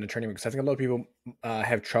to sit in a training week? Because I think a lot of people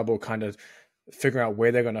have trouble kind of figuring out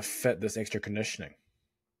where they're going to fit this extra conditioning.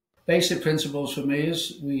 Basic principles for me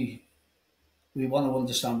is we want to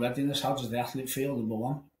understand readiness. How does the athlete feel, number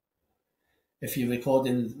one? If you're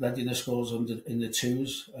recording readiness scores in the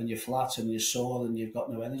 2s and you're flat and you're sore and you've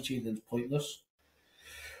got no energy, then it's pointless.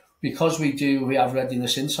 Because we have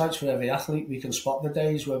readiness insights for every athlete, we can spot the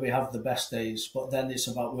days where we have the best days, but then it's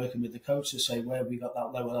about working with the coach to say where we got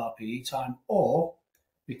that lower RPE time, or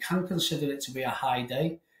we can consider it to be a high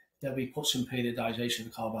day, then we put some periodization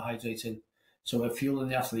of carbohydrate in. So we're fueling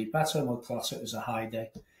the athlete better and we'll class it as a high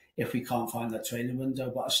day if we can't find that training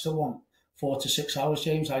window. But I still want 4 to 6 hours,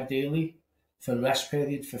 James, ideally, for rest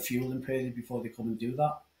period, for fueling period before they come and do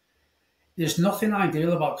that. There's nothing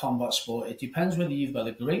ideal about combat sport. It depends whether you've got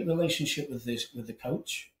a great relationship with the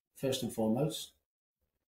coach, first and foremost.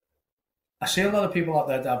 I see a lot of people out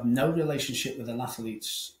there that have no relationship with an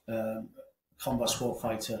athlete's combat sport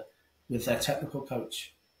fighter with their technical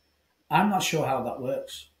coach. I'm not sure how that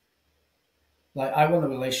works. Like, I want a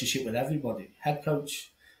relationship with everybody. Head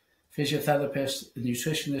coach, physiotherapist, a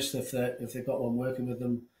nutritionist, if they've got one working with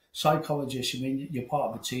them, psychologist. You're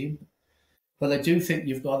part of the team. But I do think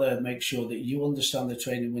you've got to make sure that you understand the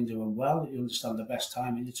training window and that you understand the best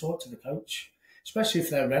time, and you talk to the coach, especially if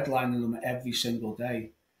they're redlining them every single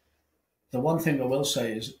day. The one thing I will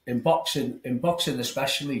say is in boxing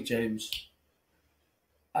especially, James,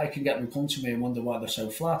 I can get them come to me and wonder why they're so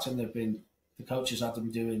flat, and the coach has had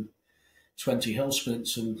them doing 20 hill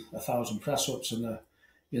sprints and 1,000 press ups, and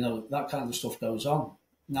that kind of stuff goes on.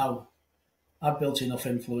 Now, I've built enough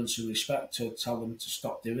influence and respect to tell them to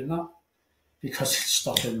stop doing that, because it's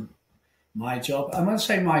stopping my job. And when I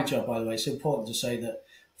say my job, by the way, it's important to say that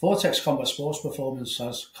Vortex Combat Sports Performance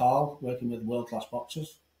has Carl working with world-class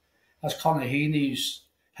boxers, has Conor Heaney, who's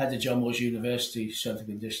head of John Moores University Centre of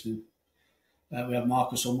Conditioning. We have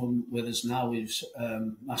Marcus Unwin with us now, who's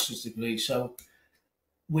master's degree. So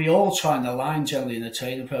we all try and align generally in a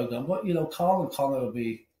training program. But, Carl and Conor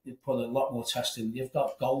will put a lot more testing. You've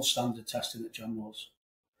got gold standard testing at John Moores.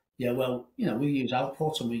 Yeah, well, we use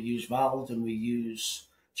Output and we use Vald and we use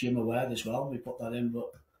Gym Aware as well. We put that in,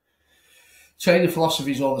 but training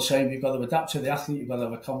philosophy is all the same. You've got to adapt to the athlete. You've got to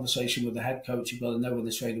have a conversation with the head coach. You've got to know where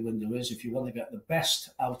the training window is. If you want to get the best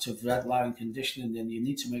out of red line conditioning, then you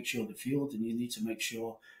need to make sure they're fueled, and you need to make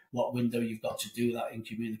sure what window you've got to do that in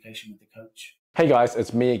communication with the coach. Hey guys,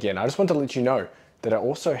 it's me again. I just want to let you know that I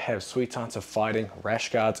also have Sweet Science of Fighting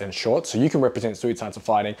rash guards and shorts, so you can represent Sweet Science of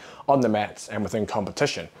Fighting on the mats and within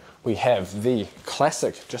competition. We have the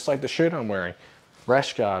classic, just like the shirt I'm wearing,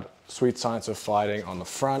 rash guard, Sweet Science of Fighting on the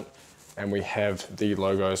front, and we have the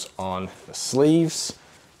logos on the sleeves,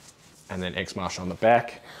 and then X Marshall on the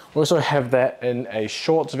back. We also have that in a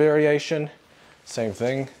shorts variation, same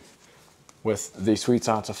thing, with the Sweet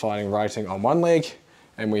Science of Fighting writing on one leg,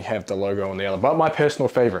 and we have the logo on the other. But my personal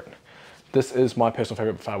favorite, this is my personal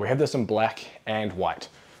favorite by far. We have this in black and white,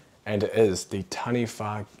 and it is the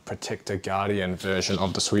Taniwha Protector Guardian version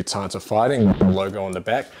of the Sweet Science of Fighting with the logo on the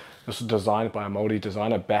back. This was designed by a Māori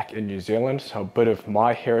designer back in New Zealand, so a bit of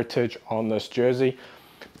my heritage on this jersey.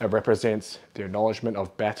 It represents the acknowledgement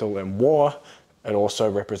of battle and war It also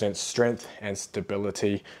represents strength and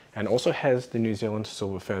stability, and also has the New Zealand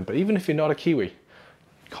silver fin. But even if you're not a Kiwi,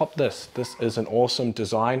 cop this. This is an awesome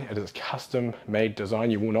design. It is a custom made design.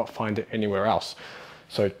 You will not find it anywhere else.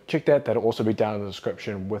 So check that. That'll also be down in the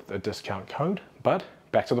description with a discount code. But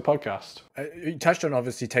back to the podcast. You touched on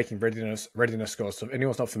obviously taking readiness scores. So if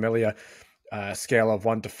anyone's not familiar, scale of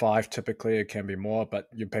 1 to 5, typically it can be more, but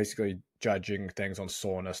you're basically judging things on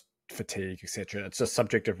soreness, fatigue, etc. It's a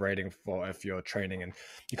subjective rating for if you're training, and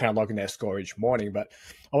you're kind of logging that score each morning. But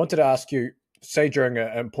I wanted to ask you, say during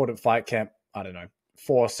an important fight camp, I don't know,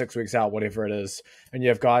 4 or 6 weeks out, whatever it is, and you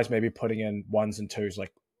have guys maybe putting in 1s and 2s,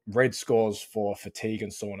 like red scores for fatigue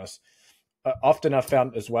and soreness. Often I've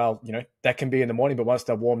found as well, you know, that can be in the morning, but once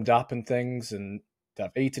they're warmed up and things and they've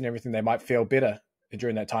eaten everything, they might feel better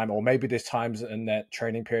during that time. Or maybe there's times in that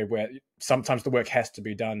training period where sometimes the work has to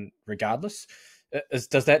be done regardless.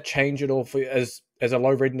 Does that change at all for as a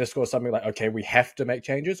low readiness score, something like, okay, we have to make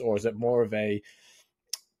changes, or is it more of a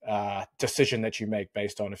decision that you make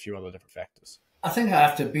based on a few other different factors? I think I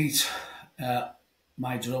have to beat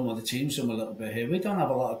my drum or the team's drum a little bit here. We don't have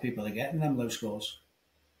a lot of people that are getting them low scores,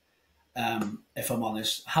 if I'm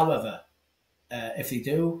honest. However, if they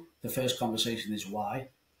do, the first conversation is why.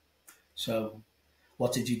 So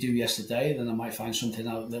what did you do yesterday? Then I might find something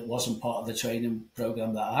out that wasn't part of the training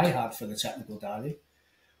program that I had for the technical diary.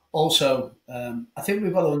 Also, I think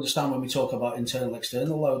we've got to understand when we talk about internal,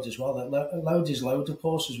 external loads as well, that load is load, of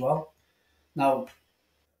course, as well. Now,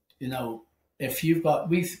 you know, if you've got,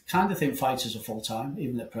 we kind of think fighters are full-time,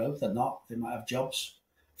 even at pro, they're not. They might have jobs,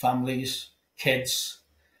 families, kids,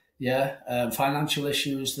 financial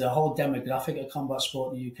issues. The whole demographic of combat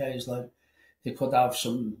sport in the UK is like, they could have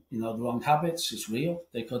some, you know, the wrong habits. It's real.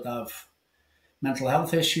 They could have mental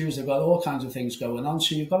health issues. They've got all kinds of things going on.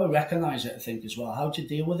 So you've got to recognise it, I think, as well. How do you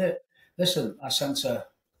deal with it? Listen, I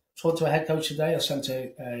talked to a head coach today. I sent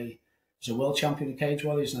he's a world champion in Cage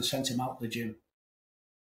Warriors, and I sent him out the gym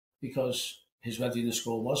because his readiness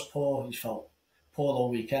score was poor. He felt poor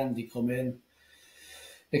all weekend. He come in,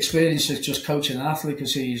 experience of just coaching an athlete, can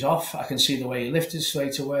see he's off. I can see the way he lifted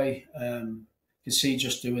straight away. You can see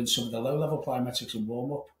just doing some of the low-level plyometrics and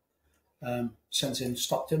warm-up. Sent him,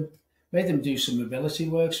 stopped him, made him do some mobility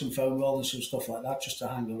work, some foam roll and some stuff like that, just to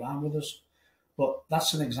hang around with us. But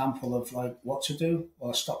that's an example of like what to do. Well,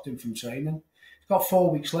 I stopped him from training. He's got 4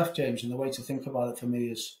 weeks left, James, and the way to think about it for me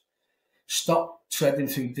is stop treading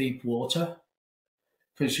through deep water,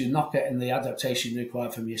 because you're not getting the adaptation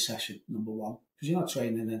required from your session, number one, because you're not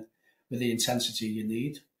training with the intensity you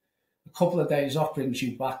need. A couple of days off brings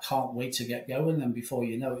you back, can't wait to get going, and before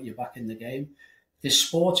you know it, you're back in the game. This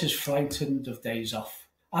sport is frightened of days off.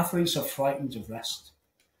 Athletes are frightened of rest.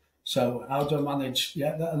 So how do I manage?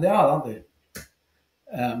 Yeah, they are, aren't they?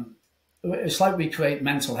 It's like we create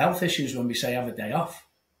mental health issues when we say have a day off.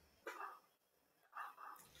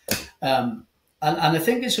 And I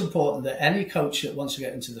think it's important that any coach that wants to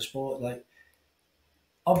get into the sport, like,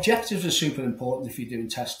 objectives are super important if you're doing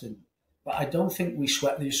testing. But I don't think we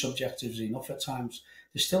sweat these subjectives enough at times.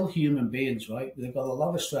 They're still human beings, right? They've got a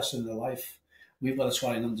lot of stress in their life. We've got to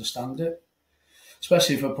try and understand it,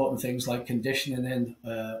 especially if we're putting things like conditioning in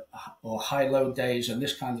or high load days and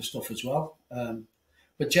this kind of stuff as well.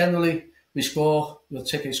 But generally, we'll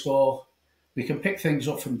take a score. We can pick things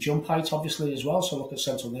up from jump height, obviously, as well. So look at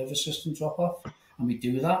central nervous system drop off, and we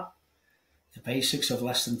do that. The basics of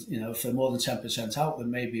less than, if they're more than 10% out,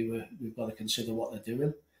 then maybe we've got to consider what they're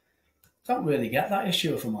doing. Don't really get that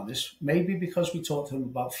issue, if I'm honest. Maybe because we talked to them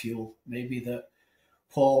about fuel. Maybe that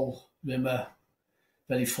Paul Rimmer,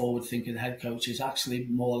 very forward-thinking head coach, is actually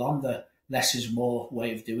more on the less is more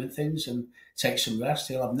way of doing things and take some rest.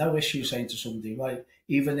 He'll have no issue saying to somebody, right,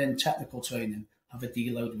 even in technical training, have a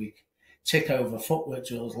deload week. Tick over footwork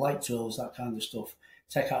drills, light drills, that kind of stuff.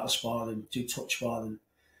 Take out a sparring, do touch sparring.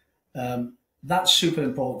 That's super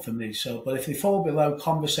important for me. So, but if they fall below,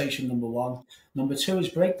 conversation number one. Number two is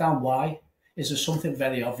break down why. Is there something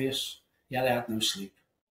very obvious? Yeah, they had no sleep.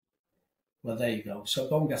 Well, there you go. So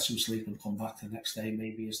go and get some sleep and come back the next day,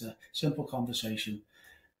 maybe, is the simple conversation.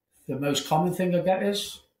 The most common thing I get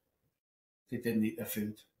is they didn't eat their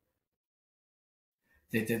food.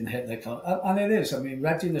 They didn't hit their and it is. I mean,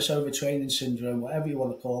 readiness overtraining syndrome, whatever you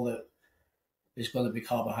want to call it, is going to be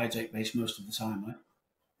carbohydrate based most of the time, right?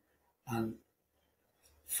 And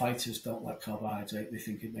fighters don't like carbohydrate. They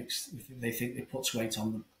think it puts weight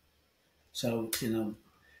on them. So,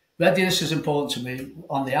 readiness is important to me.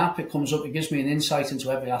 On the app, it comes up. It gives me an insight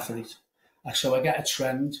into every athlete. So I get a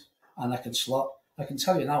trend, and I can slot. I can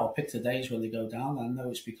tell you now. I'll pick the days when they go down. I know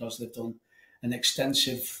it's because they've done an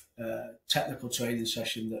extensive technical training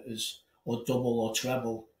session that is or double or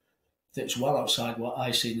treble that's well outside what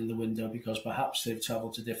I've seen in the window, because perhaps they've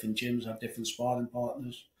travelled to different gyms, have different sparring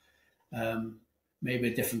partners, maybe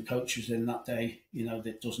different coaches in that day,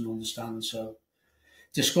 that doesn't understand. So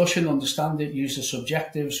discussion, understand it, use the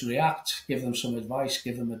subjectives, react, give them some advice,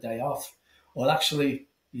 give them a day off. Or actually,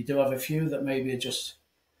 you do have a few that maybe are just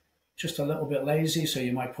a little bit lazy, so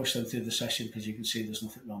you might push them through the session because you can see there's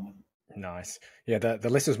nothing wrong with them. Nice. Yeah, the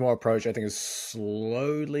less is more approach, I think, is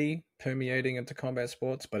slowly permeating into combat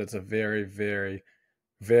sports, but it's a very, very,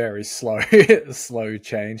 very slow, slow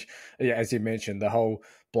change. Yeah, as you mentioned, the whole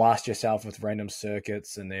blast yourself with random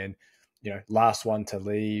circuits, and then, last one to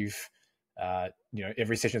leave.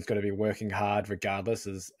 Every session's got to be working hard regardless.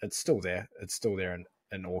 It's still there. It's still there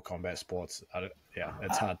in all combat sports.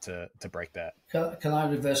 It's hard to break that. Can I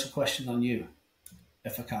reverse a question on you,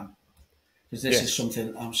 if I can? Because this is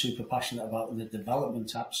something I'm super passionate about in the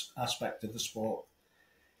development aspect of the sport.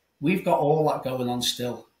 We've got all that going on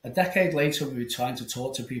still. A decade later, we were trying to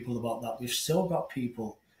talk to people about that. We've still got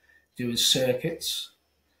people doing circuits,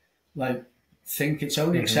 think it's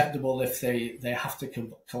only acceptable if they have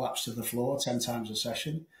to collapse to the floor 10 times a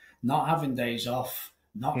session, not having days off,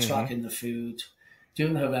 not tracking the food,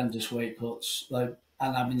 doing horrendous weight cuts, and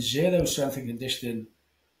having zero strength and conditioning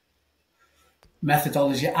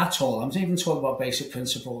methodology at all. I'm not even talking about basic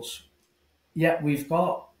principles. Yet we've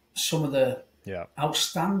got some of the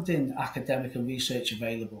outstanding academic and research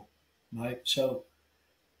available, right? So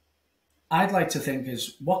I'd like to think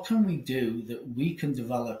is, what can we do that we can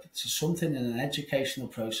develop to something in an educational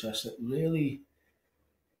process that really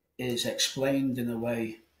is explained in a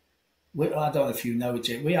way. I don't know if you know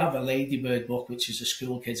it, we have a Ladybird book, which is a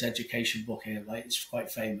school kids education book here, right? It's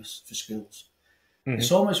quite famous for schools.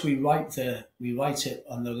 It's almost we write it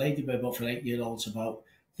on the Ladybird book for 8-year-olds about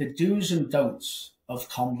the do's and don'ts of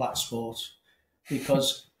combat sport,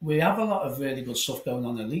 because we have a lot of really good stuff going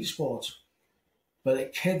on in elite sports, but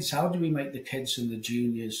at kids, how do we make the kids and the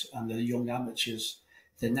juniors and the young amateurs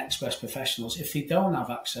the next best professionals if they don't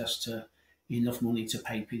have access to enough money to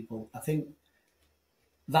pay people? I think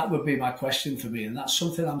that would be my question for me, and that's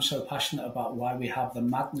something I'm so passionate about, why we have the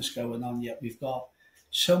madness going on, yet we've got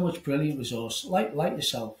so much brilliant resource, like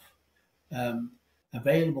yourself,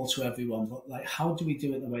 available to everyone. But how do we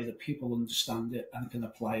do it in a way that people understand it and can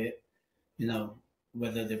apply it?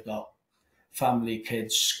 Whether they've got family,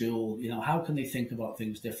 kids, school. How can they think about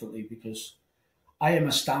things differently? Because I am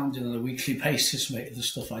astounded on a weekly basis, mate, of the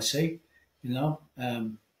stuff I see.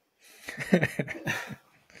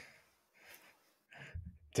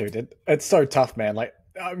 Dude, it's so tough, man.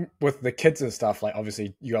 With the kids and stuff,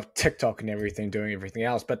 obviously you have TikTok and everything doing everything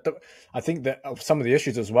else, but I think that some of the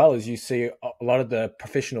issues as well is you see a lot of the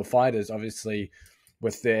professional fighters, obviously,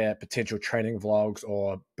 with their potential training vlogs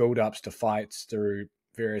or build-ups to fights through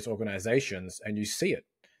various organizations, and you see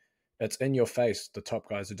it's in your face, the top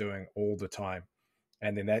guys are doing all the time,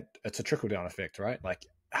 and then it's a trickle-down effect, right?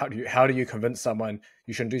 How do you convince someone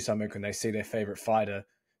you shouldn't do something when they see their favorite fighter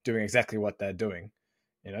doing exactly what they're doing,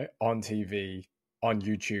 on TV, on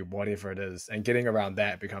YouTube, whatever it is, and getting around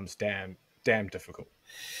that becomes damn difficult.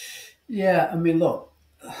 Yeah, I mean, look,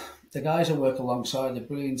 the guys I work alongside, the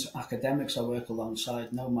brilliant academics I work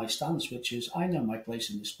alongside, know my stance, which is I know my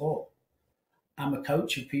place in the sport. I'm a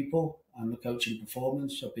coach of people. I'm a coach in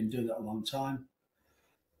performance. I've been doing it a long time.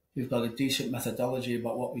 We've got a decent methodology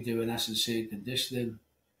about what we do in S&C and conditioning.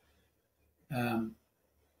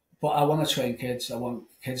 But I want to train kids. I want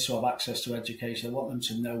kids to have access to education. I want them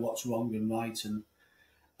to know what's wrong and right.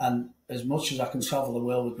 And as much as I can travel the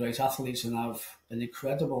world with great athletes and have an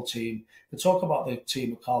incredible team, to talk about the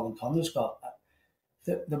team that Carl and Connor's got,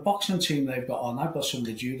 the boxing team they've got on, I've got some of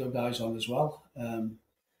the judo guys on as well.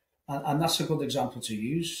 And that's a good example to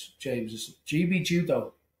use, James. It's GB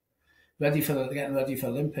Judo, getting ready for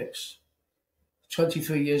Olympics.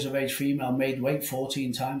 23 years of age female, made weight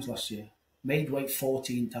 14 times last year. Made weight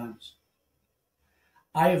 14 times.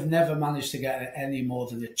 I have never managed to get her any more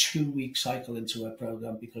than a 2-week cycle into her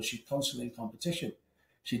program because she's constantly in competition.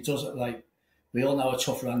 She does it we all know how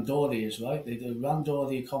tough Randori is, right? They do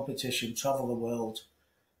Randori competition, travel the world,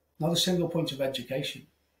 not a single point of education.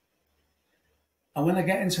 And when I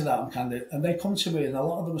get into that, and they come to me, and a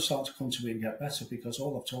lot of them are starting to come to me and get better because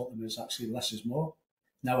all I've taught them is actually less is more.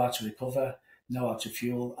 Know how to recover, know how to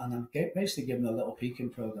fuel, and I'm basically giving them a little peaking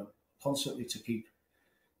program constantly to keep.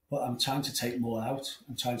 But I'm trying to take more out.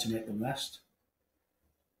 I'm trying to make them rest.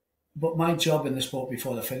 But my job in the sport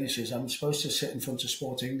before the finish is I'm supposed to sit in front of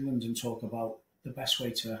Sport England and talk about the best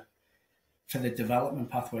way for the development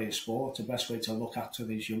pathway of sport, the best way to look after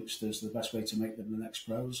these youngsters, the best way to make them the next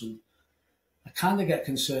pros. And I kind of get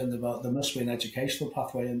concerned about there must be an educational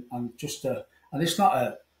pathway and it's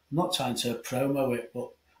not not trying to promo it,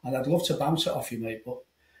 and I'd love to bounce it off you, mate, but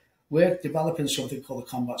we're developing something called the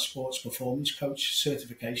Combat Sports Performance Coach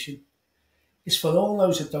certification. It's for all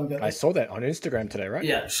those that don't get... I saw that on Instagram today, right?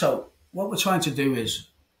 Yeah, so what we're trying to do is,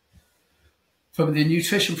 from the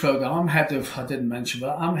nutrition program, I'm head of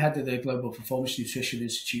the Global Performance Nutrition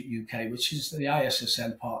Institute UK, which is the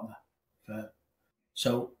ISSN partner.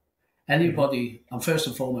 So anybody, and first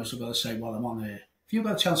and foremost, I've got to say while I'm on here, if you've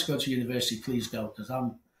got a chance to go to university, please go, because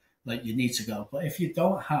I'm like, you need to go. But if you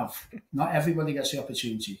don't have, not everybody gets the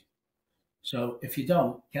opportunity. So if you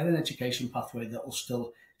don't, get an education pathway that will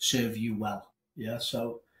still serve you well. Yeah,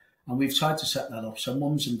 so, and we've tried to set that up. So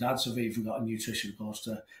mums and dads have even got a nutrition course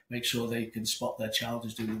to make sure they can spot their child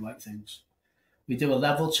as doing the right things. We do a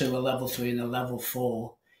level 2, a level 3, and a level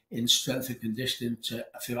 4 in strength and conditioning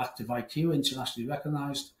through Active IQ, internationally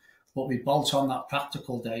recognised. But we bolt on that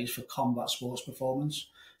practical days for combat sports performance.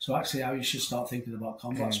 So actually how you should start thinking about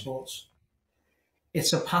combat sports.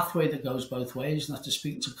 It's a pathway that goes both ways. And after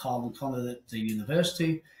speaking to Carl and Connor at the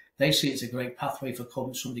university, they see it's a great pathway for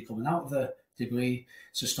somebody coming out of the degree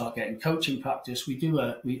to start getting coaching practice.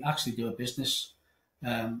 We actually do a business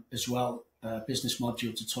as well, business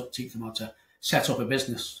module to teach them how to set up a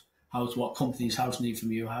business, what company's house need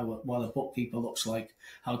from you, what a bookkeeper looks like,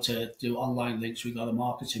 how to do online links. We've got a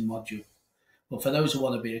marketing module. But for those who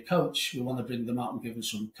want to be a coach, we want to bring them out and give them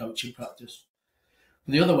some coaching practice.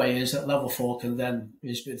 But the other way is that level 4 can then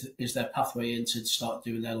is their pathway in to start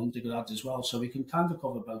doing their undergrad as well. So we can kind of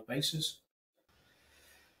cover both bases.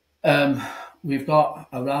 We've got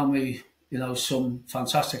around me, some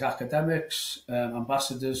fantastic academics,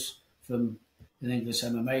 ambassadors from in English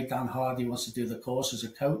MMA. Dan Hardy wants to do the course as a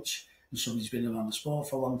coach, and somebody's been around the sport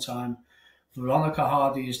for a long time. Veronica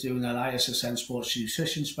Hardy is doing an ISSN sports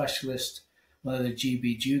nutrition specialist. One of the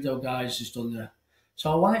GB judo guys has done the...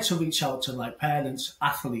 So I wanted to reach out to like parents,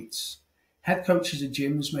 athletes, head coaches of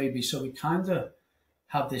gyms maybe, so we kind of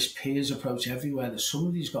have this peers approach everywhere, that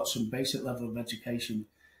somebody's got some basic level of education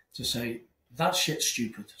to say, that shit's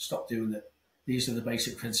stupid, stop doing it. These are the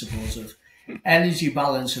basic principles of energy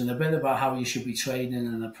balance and a bit about how you should be training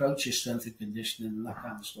and approach your strength and conditioning and that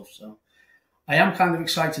kind of stuff. So I am kind of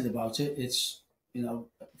excited about it. It's,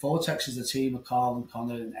 Vortex is the team of Carl and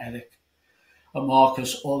Connor and Eric and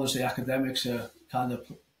Marcus, all as the academics are kind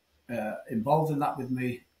of involved in that with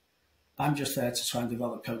me. I'm just there to try and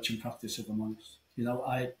develop coaching practice, if I'm honest.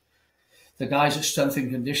 The guys at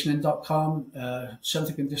strengthandconditioning.com,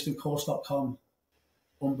 strengthandconditioningcourse.com,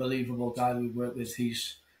 unbelievable guy we work with.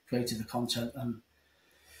 He's created the content, and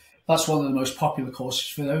that's one of the most popular courses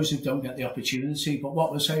for those who don't get the opportunity. But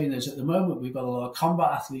what we're saying is, at the moment, we've got a lot of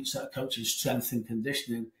combat athletes that are coaching strength and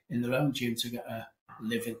conditioning in their own gym to get a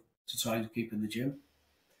living, to try and keep in the gym.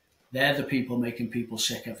 They're the people making people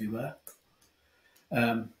sick everywhere.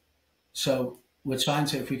 So we're trying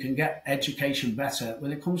to, if we can get education better,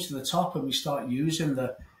 when it comes to the top and we start using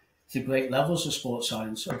the great levels of sports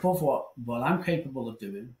science, above what I'm capable of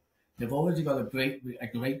doing, they've already got a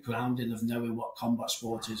great grounding of knowing what combat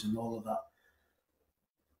sport is and all of that.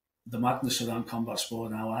 The madness around combat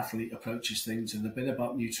sport and how athlete approaches things, and a bit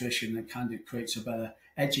about nutrition, and kind of creates a better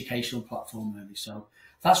educational platform, really. So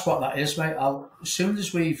that's what that is, mate. As soon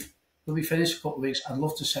as when we finish a couple of weeks, I'd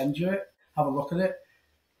love to send you it, have a look at it.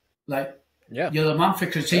 You're the man for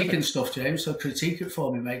critiquing stuff, James, so critique it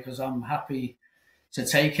for me, mate, because I'm happy to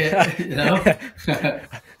take it, I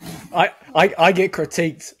get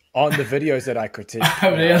critiqued on the videos that I critique.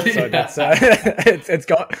 Really? So that's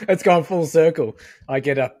it's gone full circle. I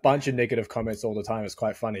get a bunch of negative comments all the time. It's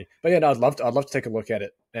quite funny. But yeah, no, I'd love to take a look at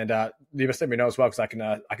it, and you must let me know as well, because I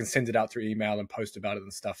can send it out through email and post about it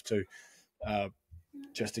and stuff too,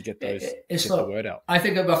 just to get the word out. I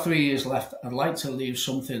think I've got 3 years left. I'd like to leave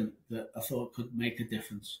something that I thought could make a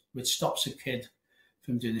difference, which stops a kid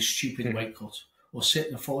from doing a stupid weight cut, or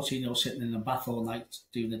sitting a 14-year-old sitting in a bath all night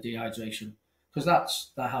doing a dehydration.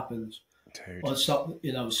 Because that happens. Dude. Or stop,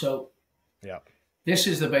 so yeah. This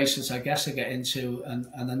is the basis I guess I get into, and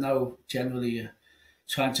I know generally you're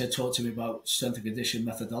trying to talk to me about strength and conditioning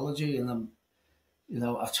methodology, and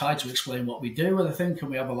I've tried to explain what we do, and I think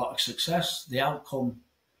we have a lot of success. The outcome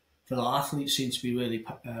for our athletes seems to be really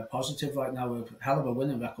positive right now. We're a hell of a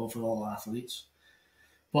winning record for all our athletes.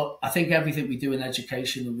 But I think everything we do in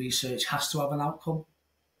education and research has to have an outcome.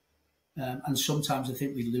 And sometimes I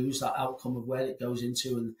think we lose that outcome of where it goes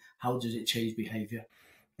into and how does it change behaviour.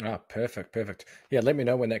 Perfect. Yeah, let me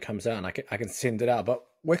know when that comes out, and I can send it out. But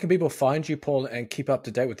where can people find you, Paul, and keep up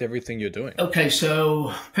to date with everything you're doing? Okay,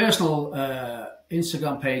 so personal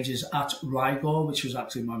Instagram page is at Rigor, which was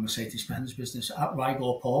actually my Mercedes-Benz business, at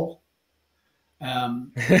Rigor Paul. Yeah.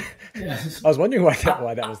 I was wondering why that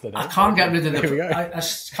was the name. I can't get rid of I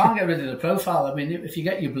can't get rid of the profile. I mean, if you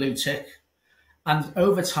get your blue tick, and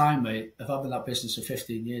over time, mate, if I've been in that business for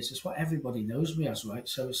 15 years, it's what everybody knows me as, right?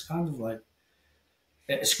 So it's kind of like,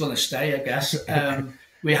 it's going to stay, I guess.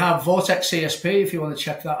 We have Vortex CSP, if you want to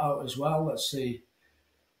check that out as well. Let's see.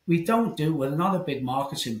 We're not a big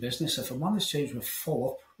marketing business. If I'm honest, James, we're full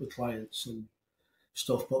up with clients and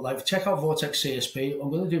stuff. But like, check out Vortex CSP. I'm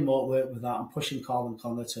going to do more work with that. I'm pushing Carl and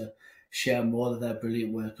Connor to share more of their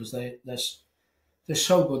brilliant work because they're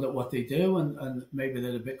so good at what they do, and maybe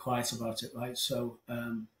they're a bit quiet about it, right? So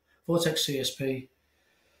Vortex CSP.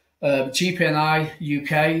 GPNI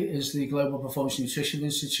UK is the Global Performance Nutrition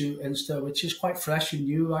Institute, Insta, which is quite fresh and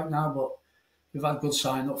new right now, but we've had good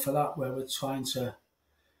sign up for that, where we're trying to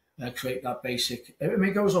create that basic. I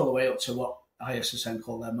mean, it goes all the way up to what ISSN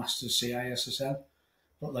call their Masters CISSN,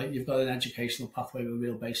 but like you've got an educational pathway with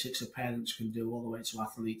real basics that parents can do, all the way to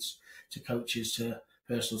athletes, to coaches, to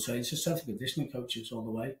personal trainers, to strength and conditioning coaches, all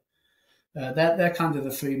the way. They're kind of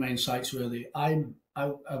the three main sites, really. I've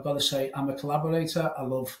got to say, I'm a collaborator. I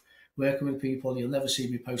love working with people. You'll never see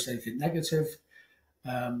me post anything negative.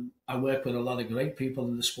 I work with a lot of great people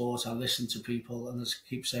in the sport. I listen to people, and as I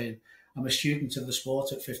keep saying, I'm a student of the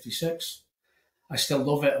sport at 56. I still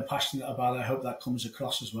love it and passionate about it. I hope that comes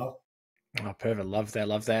across as well. Oh, perfect. Love that.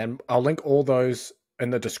 Love that. And I'll link all those in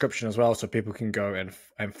the description as well, so people can go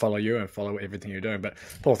and follow you and follow everything you're doing. But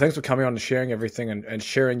Paul, thanks for coming on and sharing everything and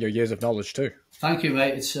sharing your years of knowledge too. Thank you,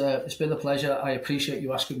 mate. It's been a pleasure. I appreciate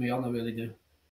you asking me on. I really do.